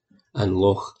Ard and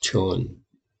Loch Chon.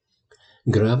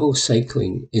 Gravel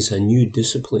cycling is a new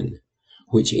discipline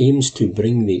which aims to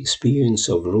bring the experience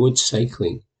of road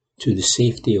cycling to the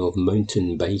safety of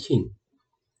mountain biking.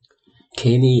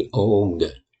 Kenny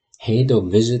Auld, Head of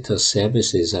Visitor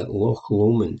Services at Loch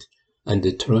Lomond and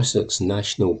the Trossachs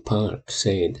National Park,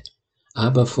 said,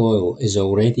 Aberfoyle is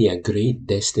already a great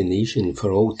destination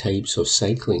for all types of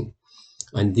cycling,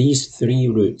 and these 3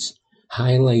 routes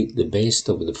highlight the best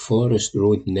of the Forest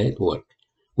Road network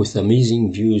with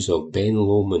amazing views of Ben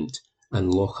Lomond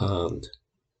and Loch Ard.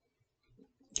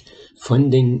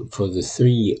 Funding for the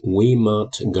 3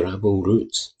 waymarked gravel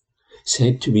routes,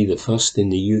 said to be the first in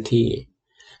the UK,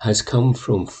 has come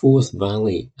from Forth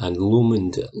Valley and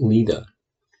Lomond Leader,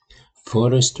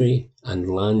 Forestry and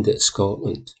Land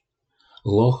Scotland,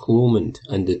 Loch Lomond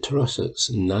and the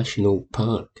Trossachs National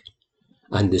Park,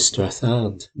 and the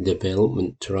Strathard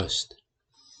Development Trust.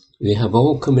 They have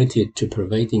all committed to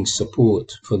providing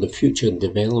support for the future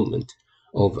development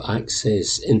of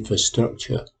access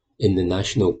infrastructure in the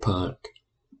national park.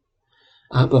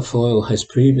 Aberfoyle has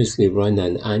previously run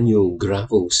an annual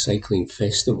gravel cycling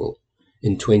festival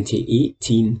in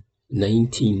 2018,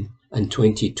 19 and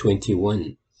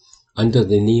 2021 under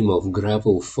the name of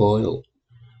Gravelfoyle,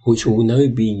 which will now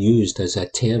be used as a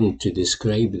term to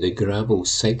describe the gravel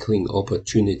cycling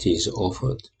opportunities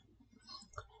offered.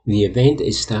 The event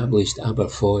established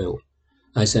Aberfoyle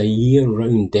as a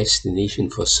year-round destination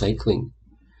for cycling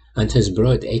and has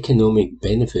brought economic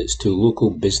benefits to local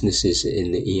businesses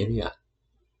in the area.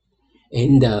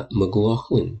 Enda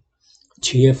McLaughlin,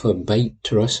 Chair for Bike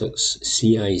Trossachs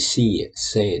CIC,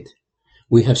 said,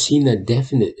 We have seen a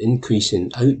definite increase in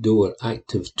outdoor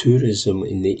active tourism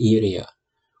in the area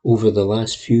over the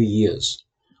last few years,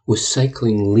 with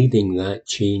cycling leading that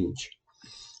change.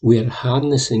 We are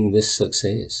harnessing this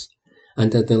success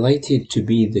and are delighted to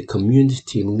be the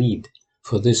community lead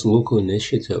for this local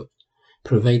initiative,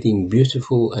 providing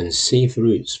beautiful and safe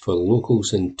routes for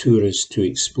locals and tourists to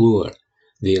explore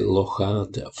the Loch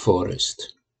Ard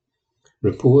Forest.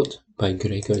 Report by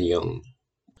Gregor Young.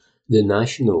 The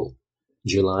National,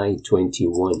 July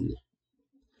 21.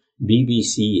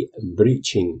 BBC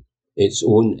breaching its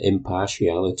own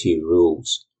impartiality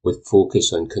rules with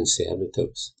focus on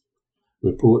Conservatives.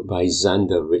 Report by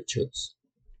Xander Richards.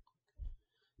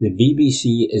 The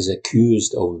BBC is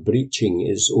accused of breaching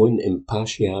its own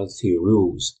impartiality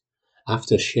rules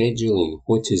after scheduling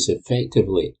what is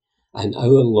effectively an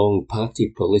hour-long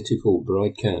party political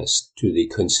broadcast to the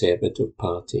Conservative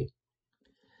Party.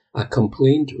 A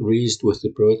complaint raised with the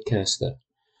broadcaster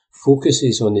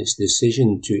focuses on its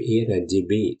decision to air a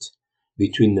debate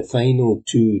between the final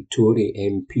 2 Tory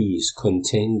MPs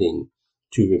contending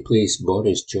to replace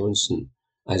Boris Johnson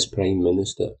as Prime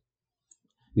Minister.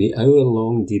 The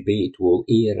hour-long debate will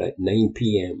air at 9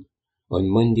 p.m. on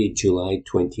Monday, July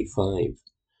 25,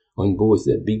 on both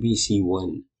BBC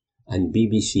One and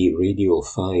BBC Radio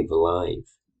 5 Live.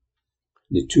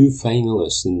 The 2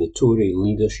 finalists in the Tory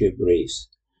leadership race,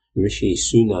 Rishi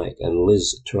Sunak and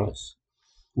Liz Truss,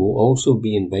 will also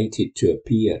be invited to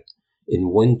appear in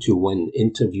one-to-one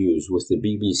interviews with the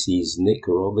BBC's Nick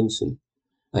Robinson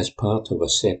as part of a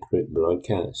separate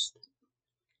broadcast.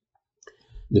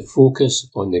 The focus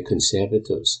on the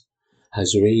Conservatives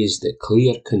has raised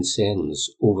clear concerns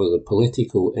over the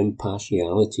political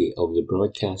impartiality of the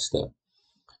broadcaster,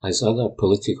 as other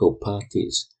political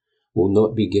parties will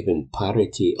not be given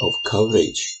parity of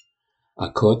coverage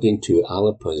according to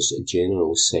ALPA's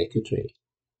General Secretary.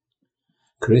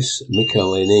 Chris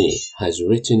McElhenney has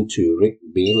written to Rick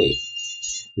Bailey,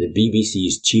 the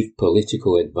BBC's chief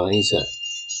political advisor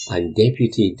and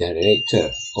Deputy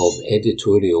Director of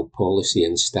Editorial Policy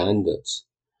and Standards,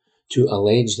 to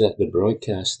allege that the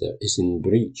broadcaster is in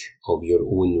breach of your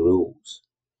own rules.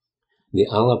 The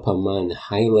ALPA man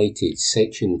highlighted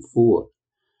Section 4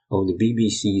 of the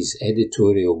BBC's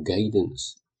editorial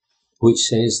guidance, which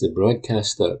says the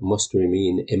broadcaster must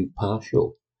remain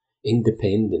impartial,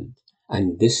 independent,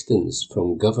 and distanced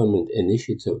from government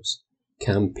initiatives,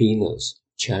 campaigners,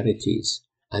 charities,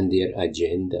 and their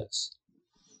agendas.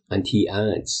 And he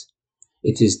adds,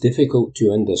 it is difficult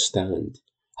to understand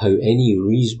how any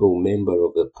reasonable member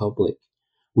of the public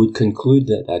would conclude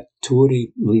that a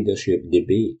Tory leadership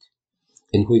debate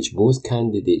in which both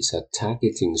candidates are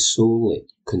targeting solely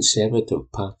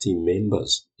Conservative Party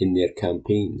members in their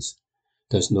campaigns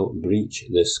does not breach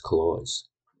this clause.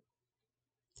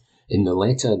 In the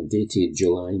letter dated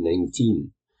July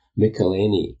 19,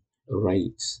 McElhenney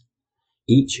writes,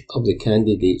 each of the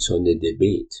candidates on the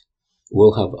debate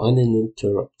will have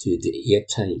uninterrupted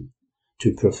airtime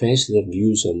to profess their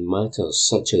views on matters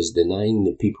such as denying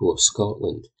the people of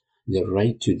Scotland the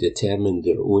right to determine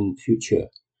their own future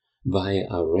via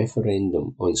a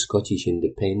referendum on Scottish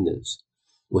independence,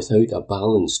 without a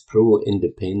balanced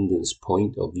pro-independence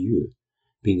point of view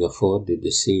being afforded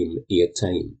the same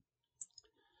airtime.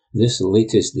 This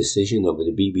latest decision of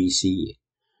the BBC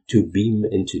to beam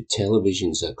into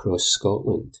televisions across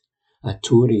Scotland a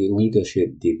Tory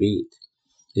leadership debate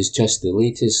is just the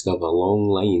latest of a long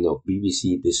line of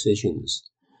BBC decisions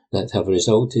that have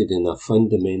resulted in a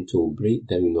fundamental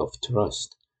breakdown of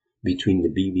trust between the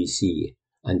BBC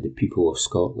and the people of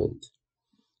Scotland.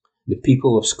 The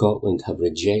people of Scotland have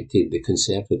rejected the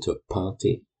Conservative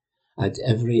Party at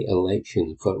every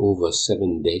election for over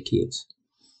 7 decades.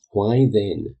 Why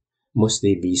then must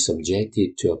they be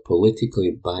subjected to a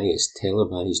politically biased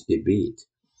televised debate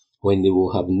when they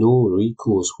will have no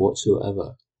recourse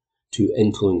whatsoever to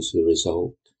influence the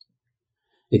result?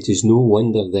 It is no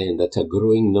wonder then that a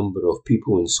growing number of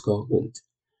people in Scotland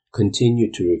continue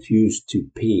to refuse to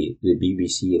pay the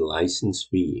BBC licence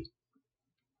fee.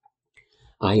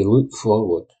 I look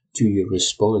forward to your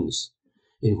response,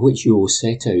 in which you will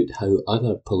set out how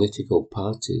other political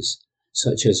parties,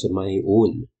 such as my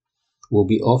own, will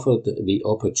be offered the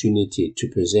opportunity to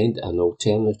present an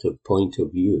alternative point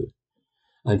of view,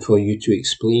 and for you to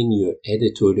explain your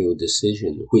editorial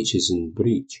decision which is in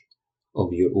breach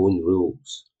of your own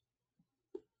rules.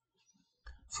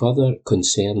 Further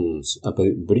concerns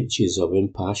about breaches of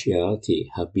impartiality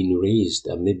have been raised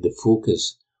amid the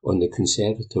focus on the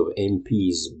Conservative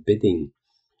MP's bidding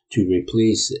to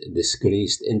replace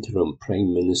disgraced interim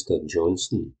Prime Minister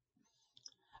Johnson.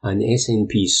 An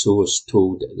SNP source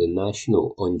told The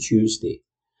National on Tuesday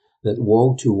that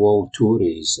wall-to-wall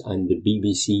Tories and the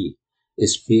BBC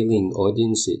is failing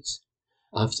audiences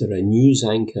after a news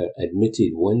anchor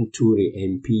admitted one Tory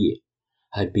MP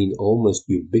had been almost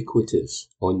ubiquitous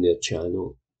on their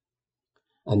channel.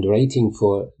 And writing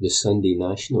for the Sunday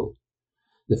National,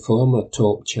 the former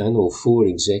top Channel 4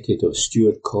 executive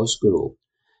Stuart Cosgrove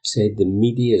said the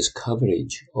media's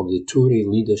coverage of the Tory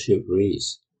leadership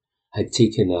race had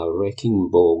taken a wrecking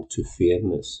ball to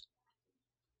fairness.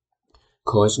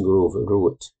 Cosgrove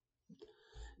wrote,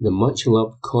 the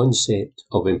much-loved concept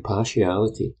of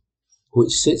impartiality,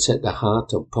 which sits at the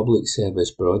heart of public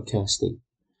service broadcasting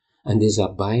and is a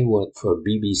byword for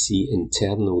BBC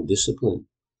internal discipline,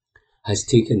 has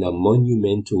taken a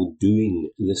monumental doing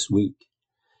this week,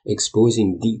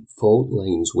 exposing deep fault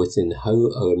lines within how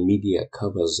our media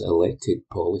covers elected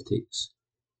politics.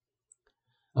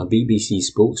 A BBC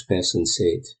spokesperson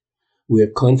said, we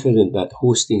are confident that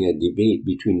hosting a debate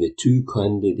between the two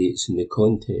candidates in the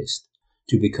contest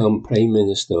to become Prime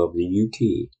Minister of the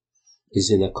UK is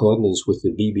in accordance with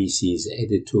the BBC's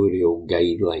editorial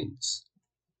guidelines.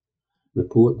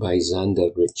 Report by Xander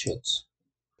Richards.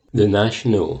 The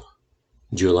National,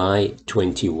 July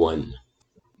 21.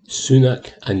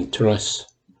 Sunak and Truss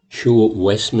show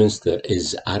Westminster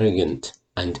is arrogant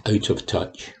and out of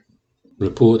touch.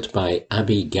 Report by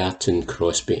Abby Garton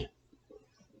Crosby.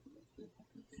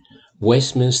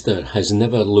 Westminster has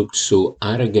never looked so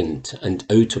arrogant and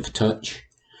out of touch,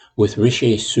 with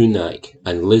Rishi Sunak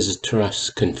and Liz Truss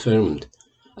confirmed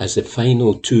as the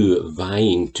final two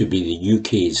vying to be the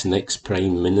UK's next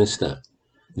Prime Minister,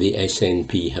 the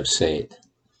SNP have said.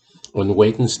 On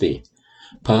Wednesday,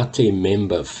 party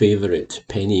member favourite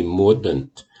Penny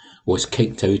Mordaunt was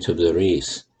kicked out of the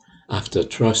race after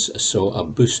Truss saw a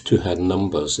boost to her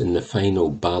numbers in the final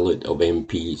ballot of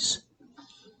MPs.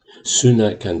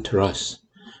 Sunak and Truss,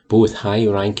 both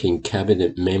high-ranking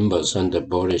cabinet members under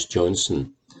Boris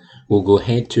Johnson, will go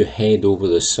head-to-head over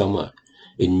the summer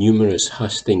in numerous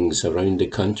hustings around the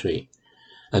country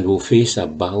and will face a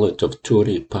ballot of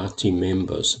Tory party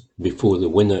members before the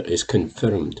winner is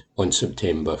confirmed on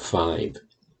September 5.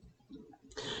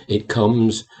 It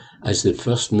comes as the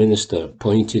First Minister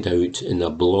pointed out in a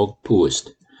blog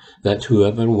post that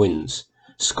whoever wins,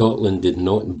 Scotland did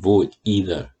not vote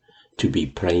either to be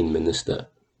Prime Minister.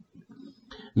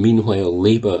 Meanwhile,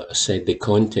 Labour said the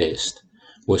contest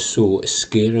was so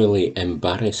scarily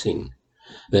embarrassing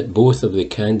that both of the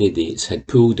candidates had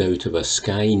pulled out of a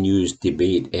Sky News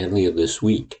debate earlier this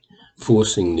week,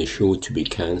 forcing the show to be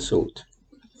cancelled.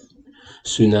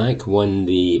 Sunak won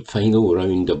the final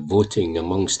round of voting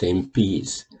amongst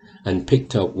MPs and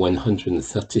picked up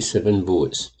 137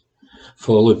 votes,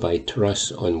 followed by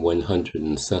Truss on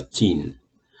 113.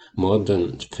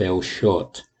 Mordaunt fell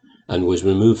short and was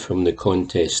removed from the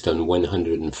contest on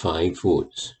 105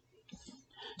 votes.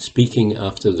 Speaking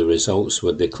after the results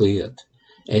were declared,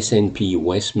 SNP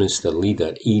Westminster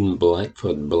leader Ian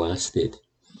Blackford blasted,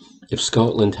 "If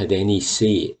Scotland had any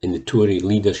say in the Tory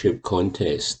leadership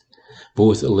contest,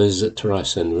 both Liz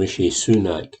Truss and Rishi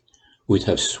Sunak would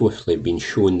have swiftly been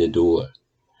shown the door.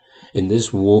 In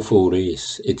this woeful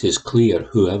race, it is clear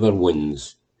whoever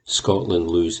wins, Scotland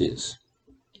loses."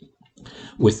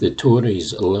 With the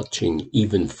Tories lurching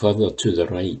even further to the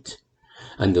right,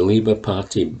 and the Labour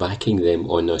Party backing them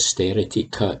on austerity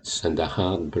cuts and a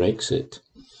hard Brexit,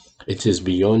 it is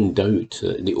beyond doubt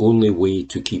that the only way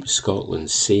to keep Scotland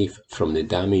safe from the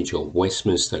damage of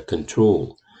Westminster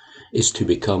control is to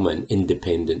become an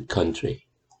independent country.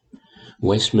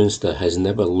 Westminster has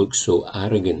never looked so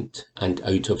arrogant and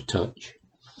out of touch.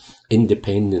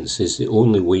 Independence is the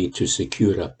only way to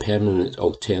secure a permanent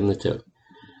alternative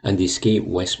and escape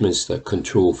Westminster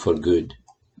control for good.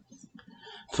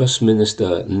 First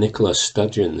Minister Nicola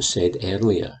Sturgeon said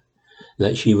earlier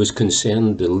that she was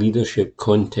concerned the leadership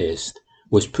contest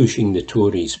was pushing the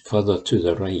Tories further to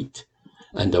the right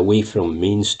and away from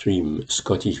mainstream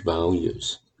Scottish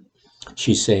values.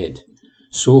 She said,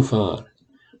 "So far,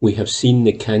 we have seen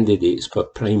the candidates for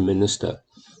Prime Minister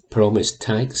promise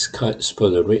tax cuts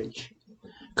for the rich,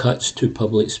 cuts to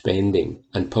public spending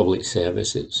and public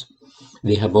services.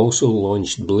 They have also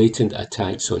launched blatant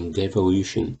attacks on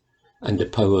devolution and the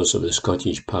powers of the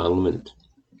Scottish Parliament.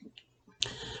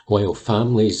 While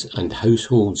families and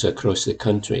households across the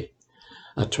country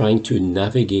are trying to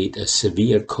navigate a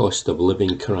severe cost of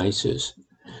living crisis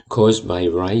caused by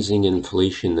rising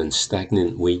inflation and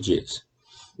stagnant wages,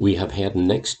 we have heard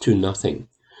next to nothing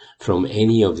from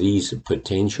any of these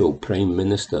potential Prime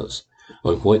Ministers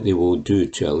on what they will do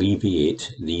to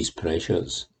alleviate these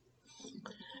pressures.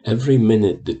 Every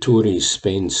minute the Tories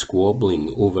spend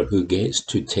squabbling over who gets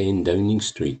to 10 Downing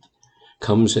Street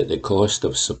comes at the cost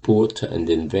of support and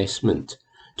investment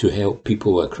to help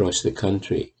people across the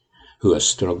country who are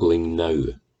struggling now."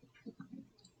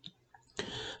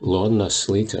 Lorna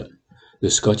Slater,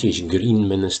 the Scottish Green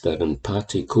Minister and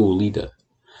party co-leader,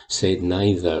 said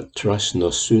neither Truss nor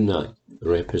Sunak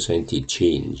represented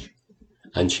change.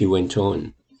 And she went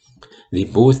on, "They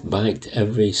both backed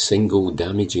every single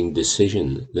damaging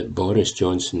decision that Boris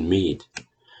Johnson made,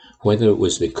 whether it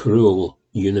was the cruel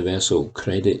universal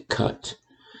credit cut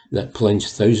that plunged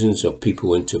thousands of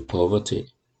people into poverty,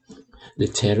 the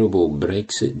terrible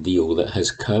Brexit deal that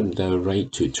has curbed our right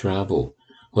to travel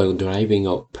while driving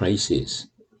up prices,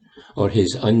 or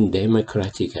his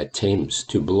undemocratic attempts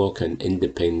to block an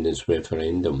independence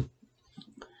referendum.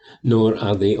 Nor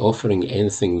are they offering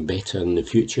anything better in the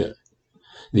future.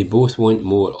 They both want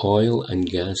more oil and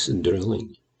gas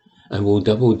drilling, and will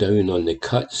double down on the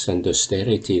cuts and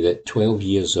austerity that 12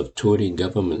 years of Tory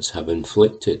governments have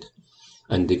inflicted,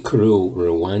 and the cruel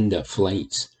Rwanda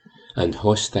flights and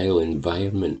hostile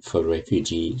environment for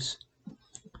refugees.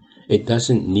 It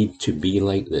doesn't need to be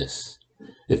like this.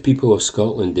 The people of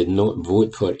Scotland did not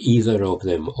vote for either of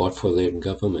them or for their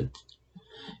government.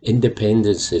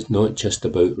 Independence is not just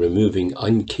about removing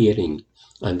uncaring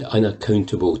and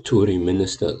unaccountable Tory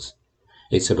ministers.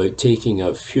 It's about taking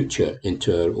our future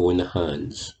into our own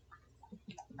hands."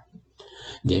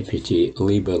 Deputy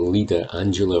Labour leader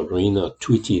Angela Rayner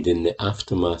tweeted in the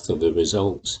aftermath of the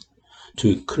results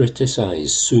to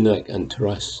criticise Sunak and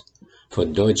Truss for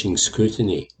dodging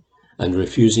scrutiny and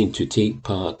refusing to take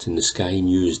part in the Sky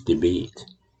News debate.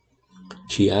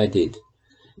 She added,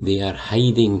 "They are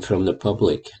hiding from the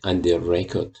public and their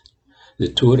record. The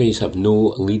Tories have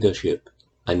no leadership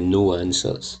and no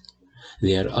answers.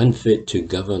 They are unfit to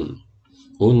govern.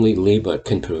 Only Labour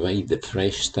can provide the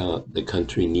fresh start the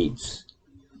country needs."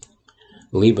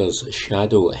 Labour's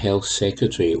Shadow Health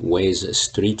Secretary Wes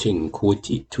Streeting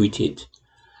tweeted,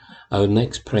 "Our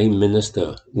next Prime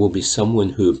Minister will be someone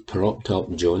who propped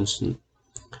up Johnson,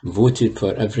 voted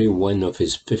for every one of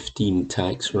his 15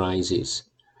 tax rises,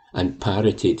 and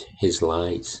parroted his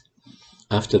lies.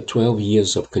 After 12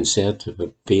 years of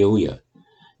Conservative failure,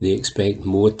 they expect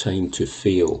more time to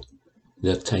fail.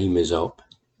 Their time is up."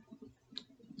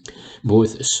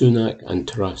 Both Sunak and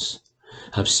Truss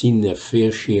have seen their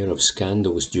fair share of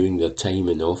scandals during their time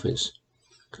in office.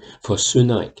 For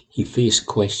Sunak, he faced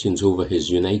questions over his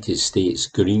United States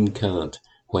green card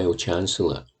while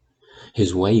Chancellor,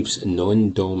 his wife's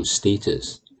non-dom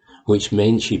status, which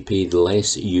meant she paid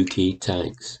less UK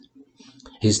tax,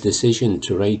 his decision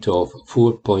to write off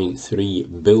 £4.3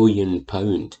 billion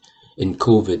in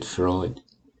COVID fraud,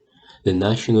 the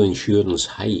national insurance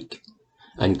hike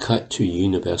and cut to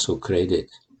universal credit.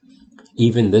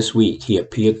 Even this week he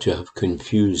appeared to have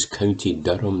confused County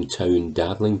Durham town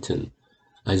Darlington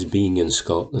as being in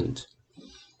Scotland.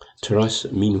 Truss,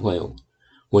 meanwhile,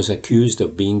 was accused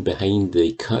of being behind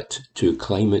the cut to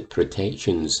climate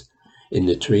protections in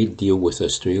the trade deal with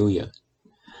Australia,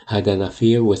 had an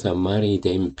affair with a married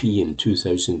MP in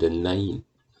 2009,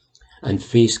 and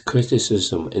faced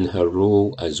criticism in her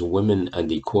role as Women and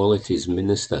Equalities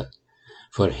Minister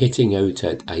for hitting out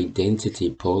at identity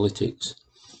politics,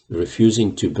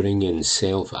 refusing to bring in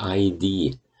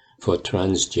self-ID for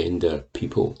transgender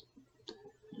people.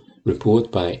 Report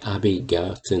by Abby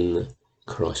Garton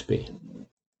Crosby.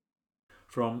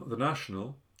 From The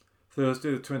National,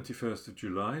 Thursday the 21st of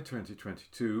July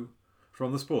 2022,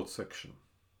 from the sports section.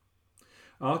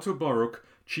 Artur Boruc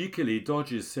cheekily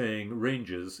dodges saying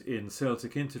Rangers in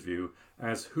Celtic interview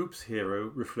as Hoops hero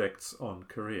reflects on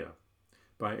career,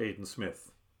 by Aidan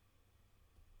Smith.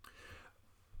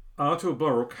 Artur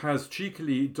Boruc has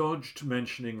cheekily dodged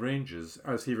mentioning Rangers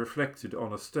as he reflected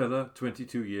on a stellar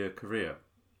 22-year career.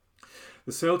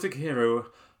 The Celtic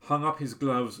hero hung up his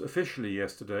gloves officially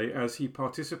yesterday as he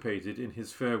participated in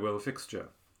his farewell fixture.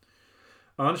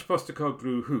 Ange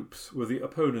Postecoglou Hoops were the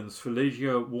opponents for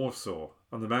Legia Warsaw,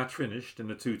 and the match finished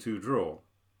in a 2-2 draw.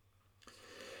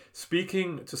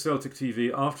 Speaking to Celtic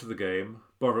TV after the game,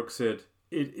 Boruc said,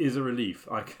 "It is a relief.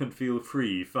 I can feel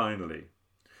free finally.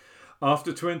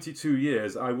 After 22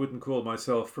 years, I wouldn't call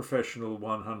myself professional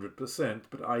 100%,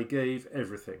 but I gave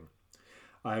everything.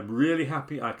 I am really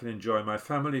happy I can enjoy my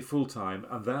family full time,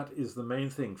 and that is the main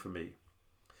thing for me.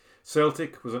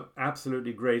 Celtic was an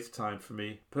absolutely great time for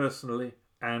me, personally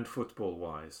and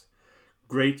football-wise.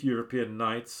 Great European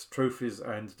nights, trophies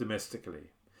and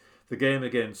domestically. The game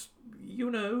against,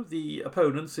 the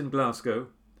opponents in Glasgow.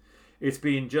 It's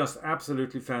been just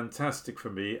absolutely fantastic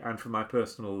for me and for my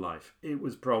personal life. It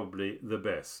was probably the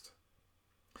best."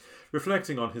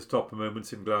 Reflecting on his top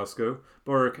moments in Glasgow,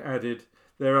 Boruc added,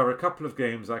 "There are a couple of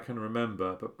games I can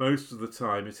remember, but most of the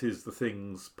time it is the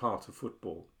things part of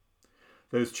football.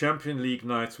 Those Champions League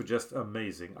nights were just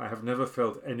amazing. I have never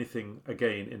felt anything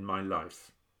again in my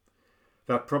life.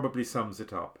 That probably sums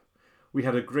it up. We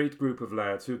had a great group of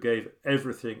lads who gave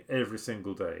everything every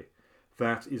single day.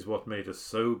 That is what made us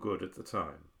so good at the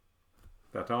time."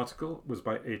 That article was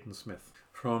by Aidan Smith.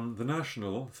 From The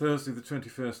National, Thursday the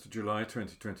 21st of July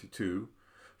 2022,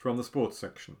 from the sports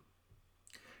section.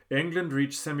 England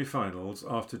reach semi-finals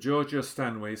after Georgia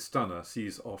Stanway stunner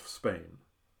sees off Spain.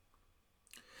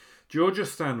 Georgia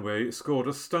Stanway scored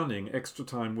a stunning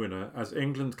extra-time winner as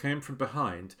England came from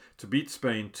behind to beat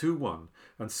Spain 2-1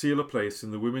 and seal a place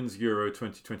in the Women's Euro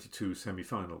 2022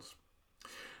 semi-finals.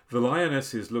 The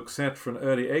Lionesses look set for an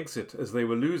early exit as they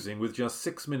were losing with just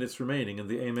 6 minutes remaining in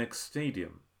the Amex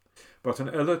Stadium. But an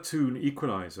Ella Toone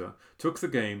equaliser took the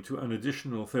game to an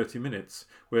additional 30 minutes,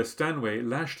 where Stanway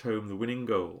lashed home the winning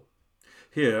goal.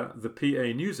 Here, the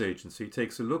PA News Agency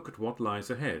takes a look at what lies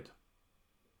ahead.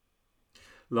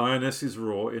 Lionesses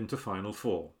roar into Final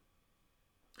Four.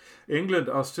 England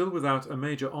are still without a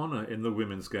major honour in the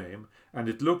women's game, and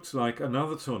it looked like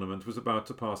another tournament was about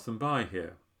to pass them by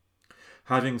here.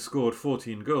 Having scored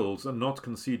 14 goals and not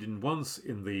conceding once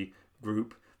in the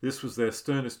group, this was their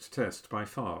sternest test by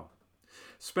far.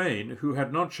 Spain, who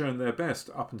had not shown their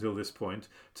best up until this point,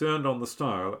 turned on the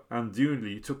style and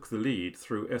duly took the lead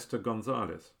through Esther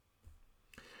Gonzalez.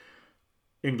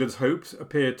 England's hopes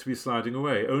appeared to be sliding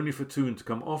away, only for Toone to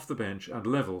come off the bench and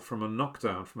level from a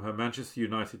knockdown from her Manchester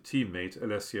United teammate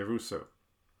Alessia Russo.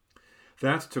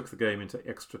 That took the game into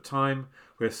extra time,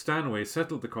 where Stanway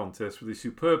settled the contest with a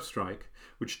superb strike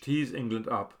which tees England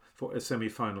up for a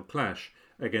semi-final clash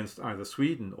against either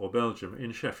Sweden or Belgium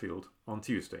in Sheffield on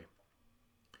Tuesday.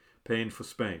 Pain for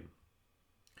Spain.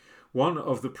 One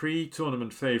of the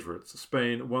pre-tournament favourites,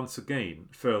 Spain, once again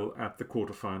fell at the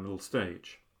quarter-final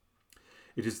stage.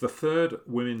 It is the third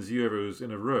Women's Euros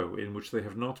in a row in which they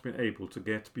have not been able to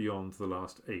get beyond the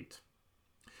last 8.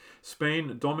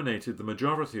 Spain dominated the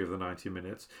majority of the 90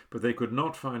 minutes, but they could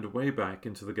not find a way back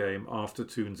into the game after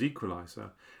Toon's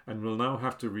equaliser and will now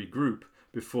have to regroup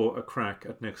before a crack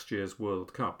at next year's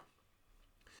World Cup.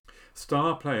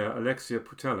 Star player Alexia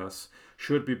Putellas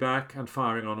should be back and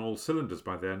firing on all cylinders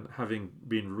by then, having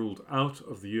been ruled out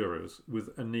of the Euros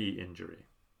with a knee injury.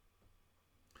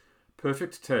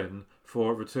 Perfect 10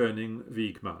 for returning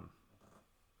Wiegman.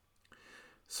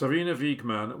 Sarina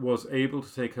Wiegman was able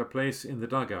to take her place in the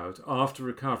dugout after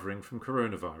recovering from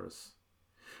coronavirus.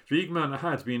 Wiegman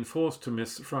had been forced to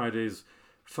miss Friday's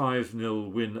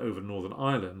 5-0 win over Northern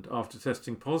Ireland after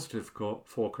testing positive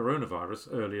for coronavirus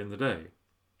early in the day.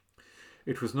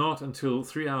 It was not until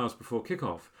 3 hours before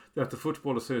kick-off that the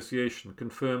Football Association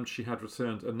confirmed she had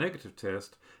returned a negative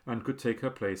test and could take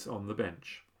her place on the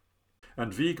bench.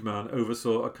 And Wiegman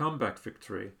oversaw a comeback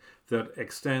victory that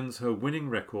extends her winning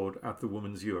record at the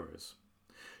Women's Euros.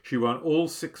 She won all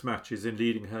 6 matches in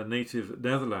leading her native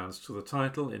Netherlands to the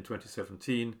title in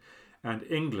 2017, and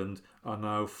England are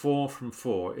now 4 from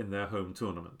 4 in their home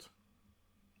tournament.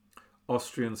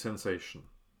 Austrian sensation.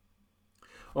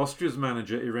 Austria's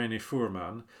manager Irene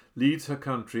Fuhrmann leads her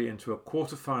country into a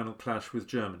quarter-final clash with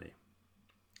Germany.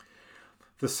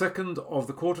 The second of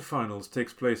the quarter-finals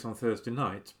takes place on Thursday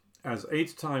night, as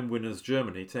 8-time winners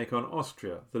Germany take on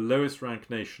Austria, the lowest-ranked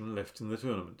nation left in the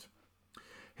tournament.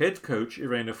 Head coach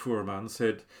Irene Fuhrmann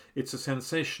said, "It's a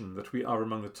sensation that we are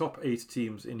among the top 8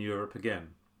 teams in Europe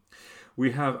again.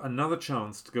 We have another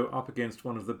chance to go up against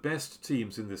one of the best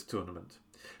teams in this tournament.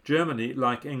 Germany,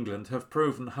 like England, have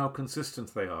proven how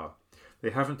consistent they are. They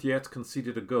haven't yet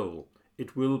conceded a goal.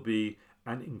 It will be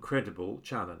an incredible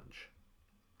challenge."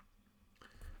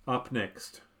 Up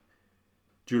next,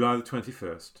 July the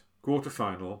 21st,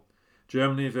 quarter-final,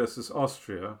 Germany versus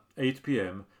Austria, 8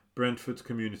 p.m, Brentford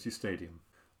Community Stadium.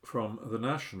 From The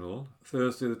National,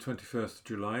 Thursday the 21st of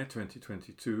July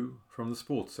 2022, from the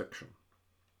sports section.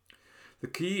 The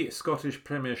key Scottish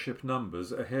Premiership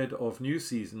numbers ahead of new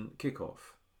season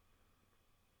kick-off.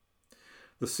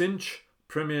 The Cinch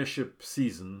Premiership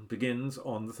season begins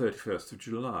on the 31st of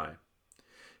July.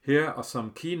 Here are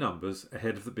some key numbers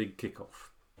ahead of the big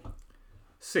kick-off.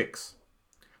 6.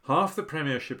 Half the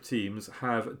Premiership teams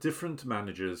have different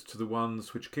managers to the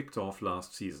ones which kicked off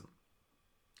last season.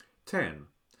 10.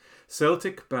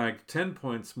 Celtic bagged 10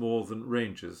 points more than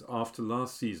Rangers after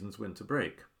last season's winter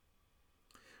break.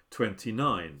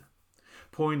 29.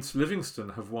 Points Livingston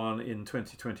have won in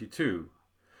 2022,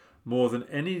 more than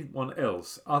anyone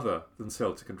else other than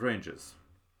Celtic and Rangers.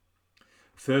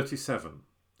 37.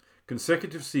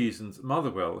 Consecutive seasons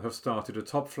Motherwell have started a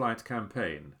top-flight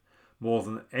campaign, more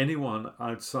than anyone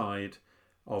outside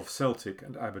of Celtic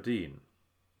and Aberdeen.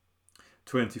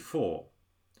 24.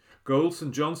 Goals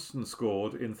St Johnstone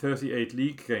scored in 38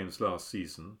 league games last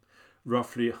season,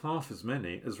 roughly half as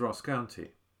many as Ross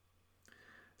County.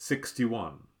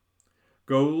 61.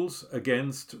 Goals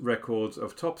against records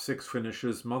of top 6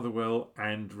 finishers Motherwell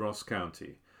and Ross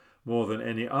County, more than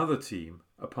any other team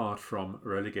apart from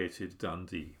relegated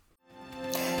Dundee.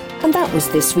 And that was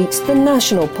this week's The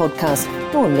National Podcast,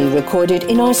 normally recorded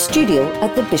in our studio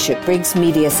at the Bishopbriggs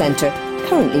Media Centre,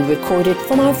 currently recorded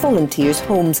from our volunteers'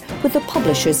 homes with the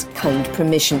publisher's kind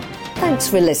permission. Thanks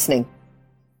for listening.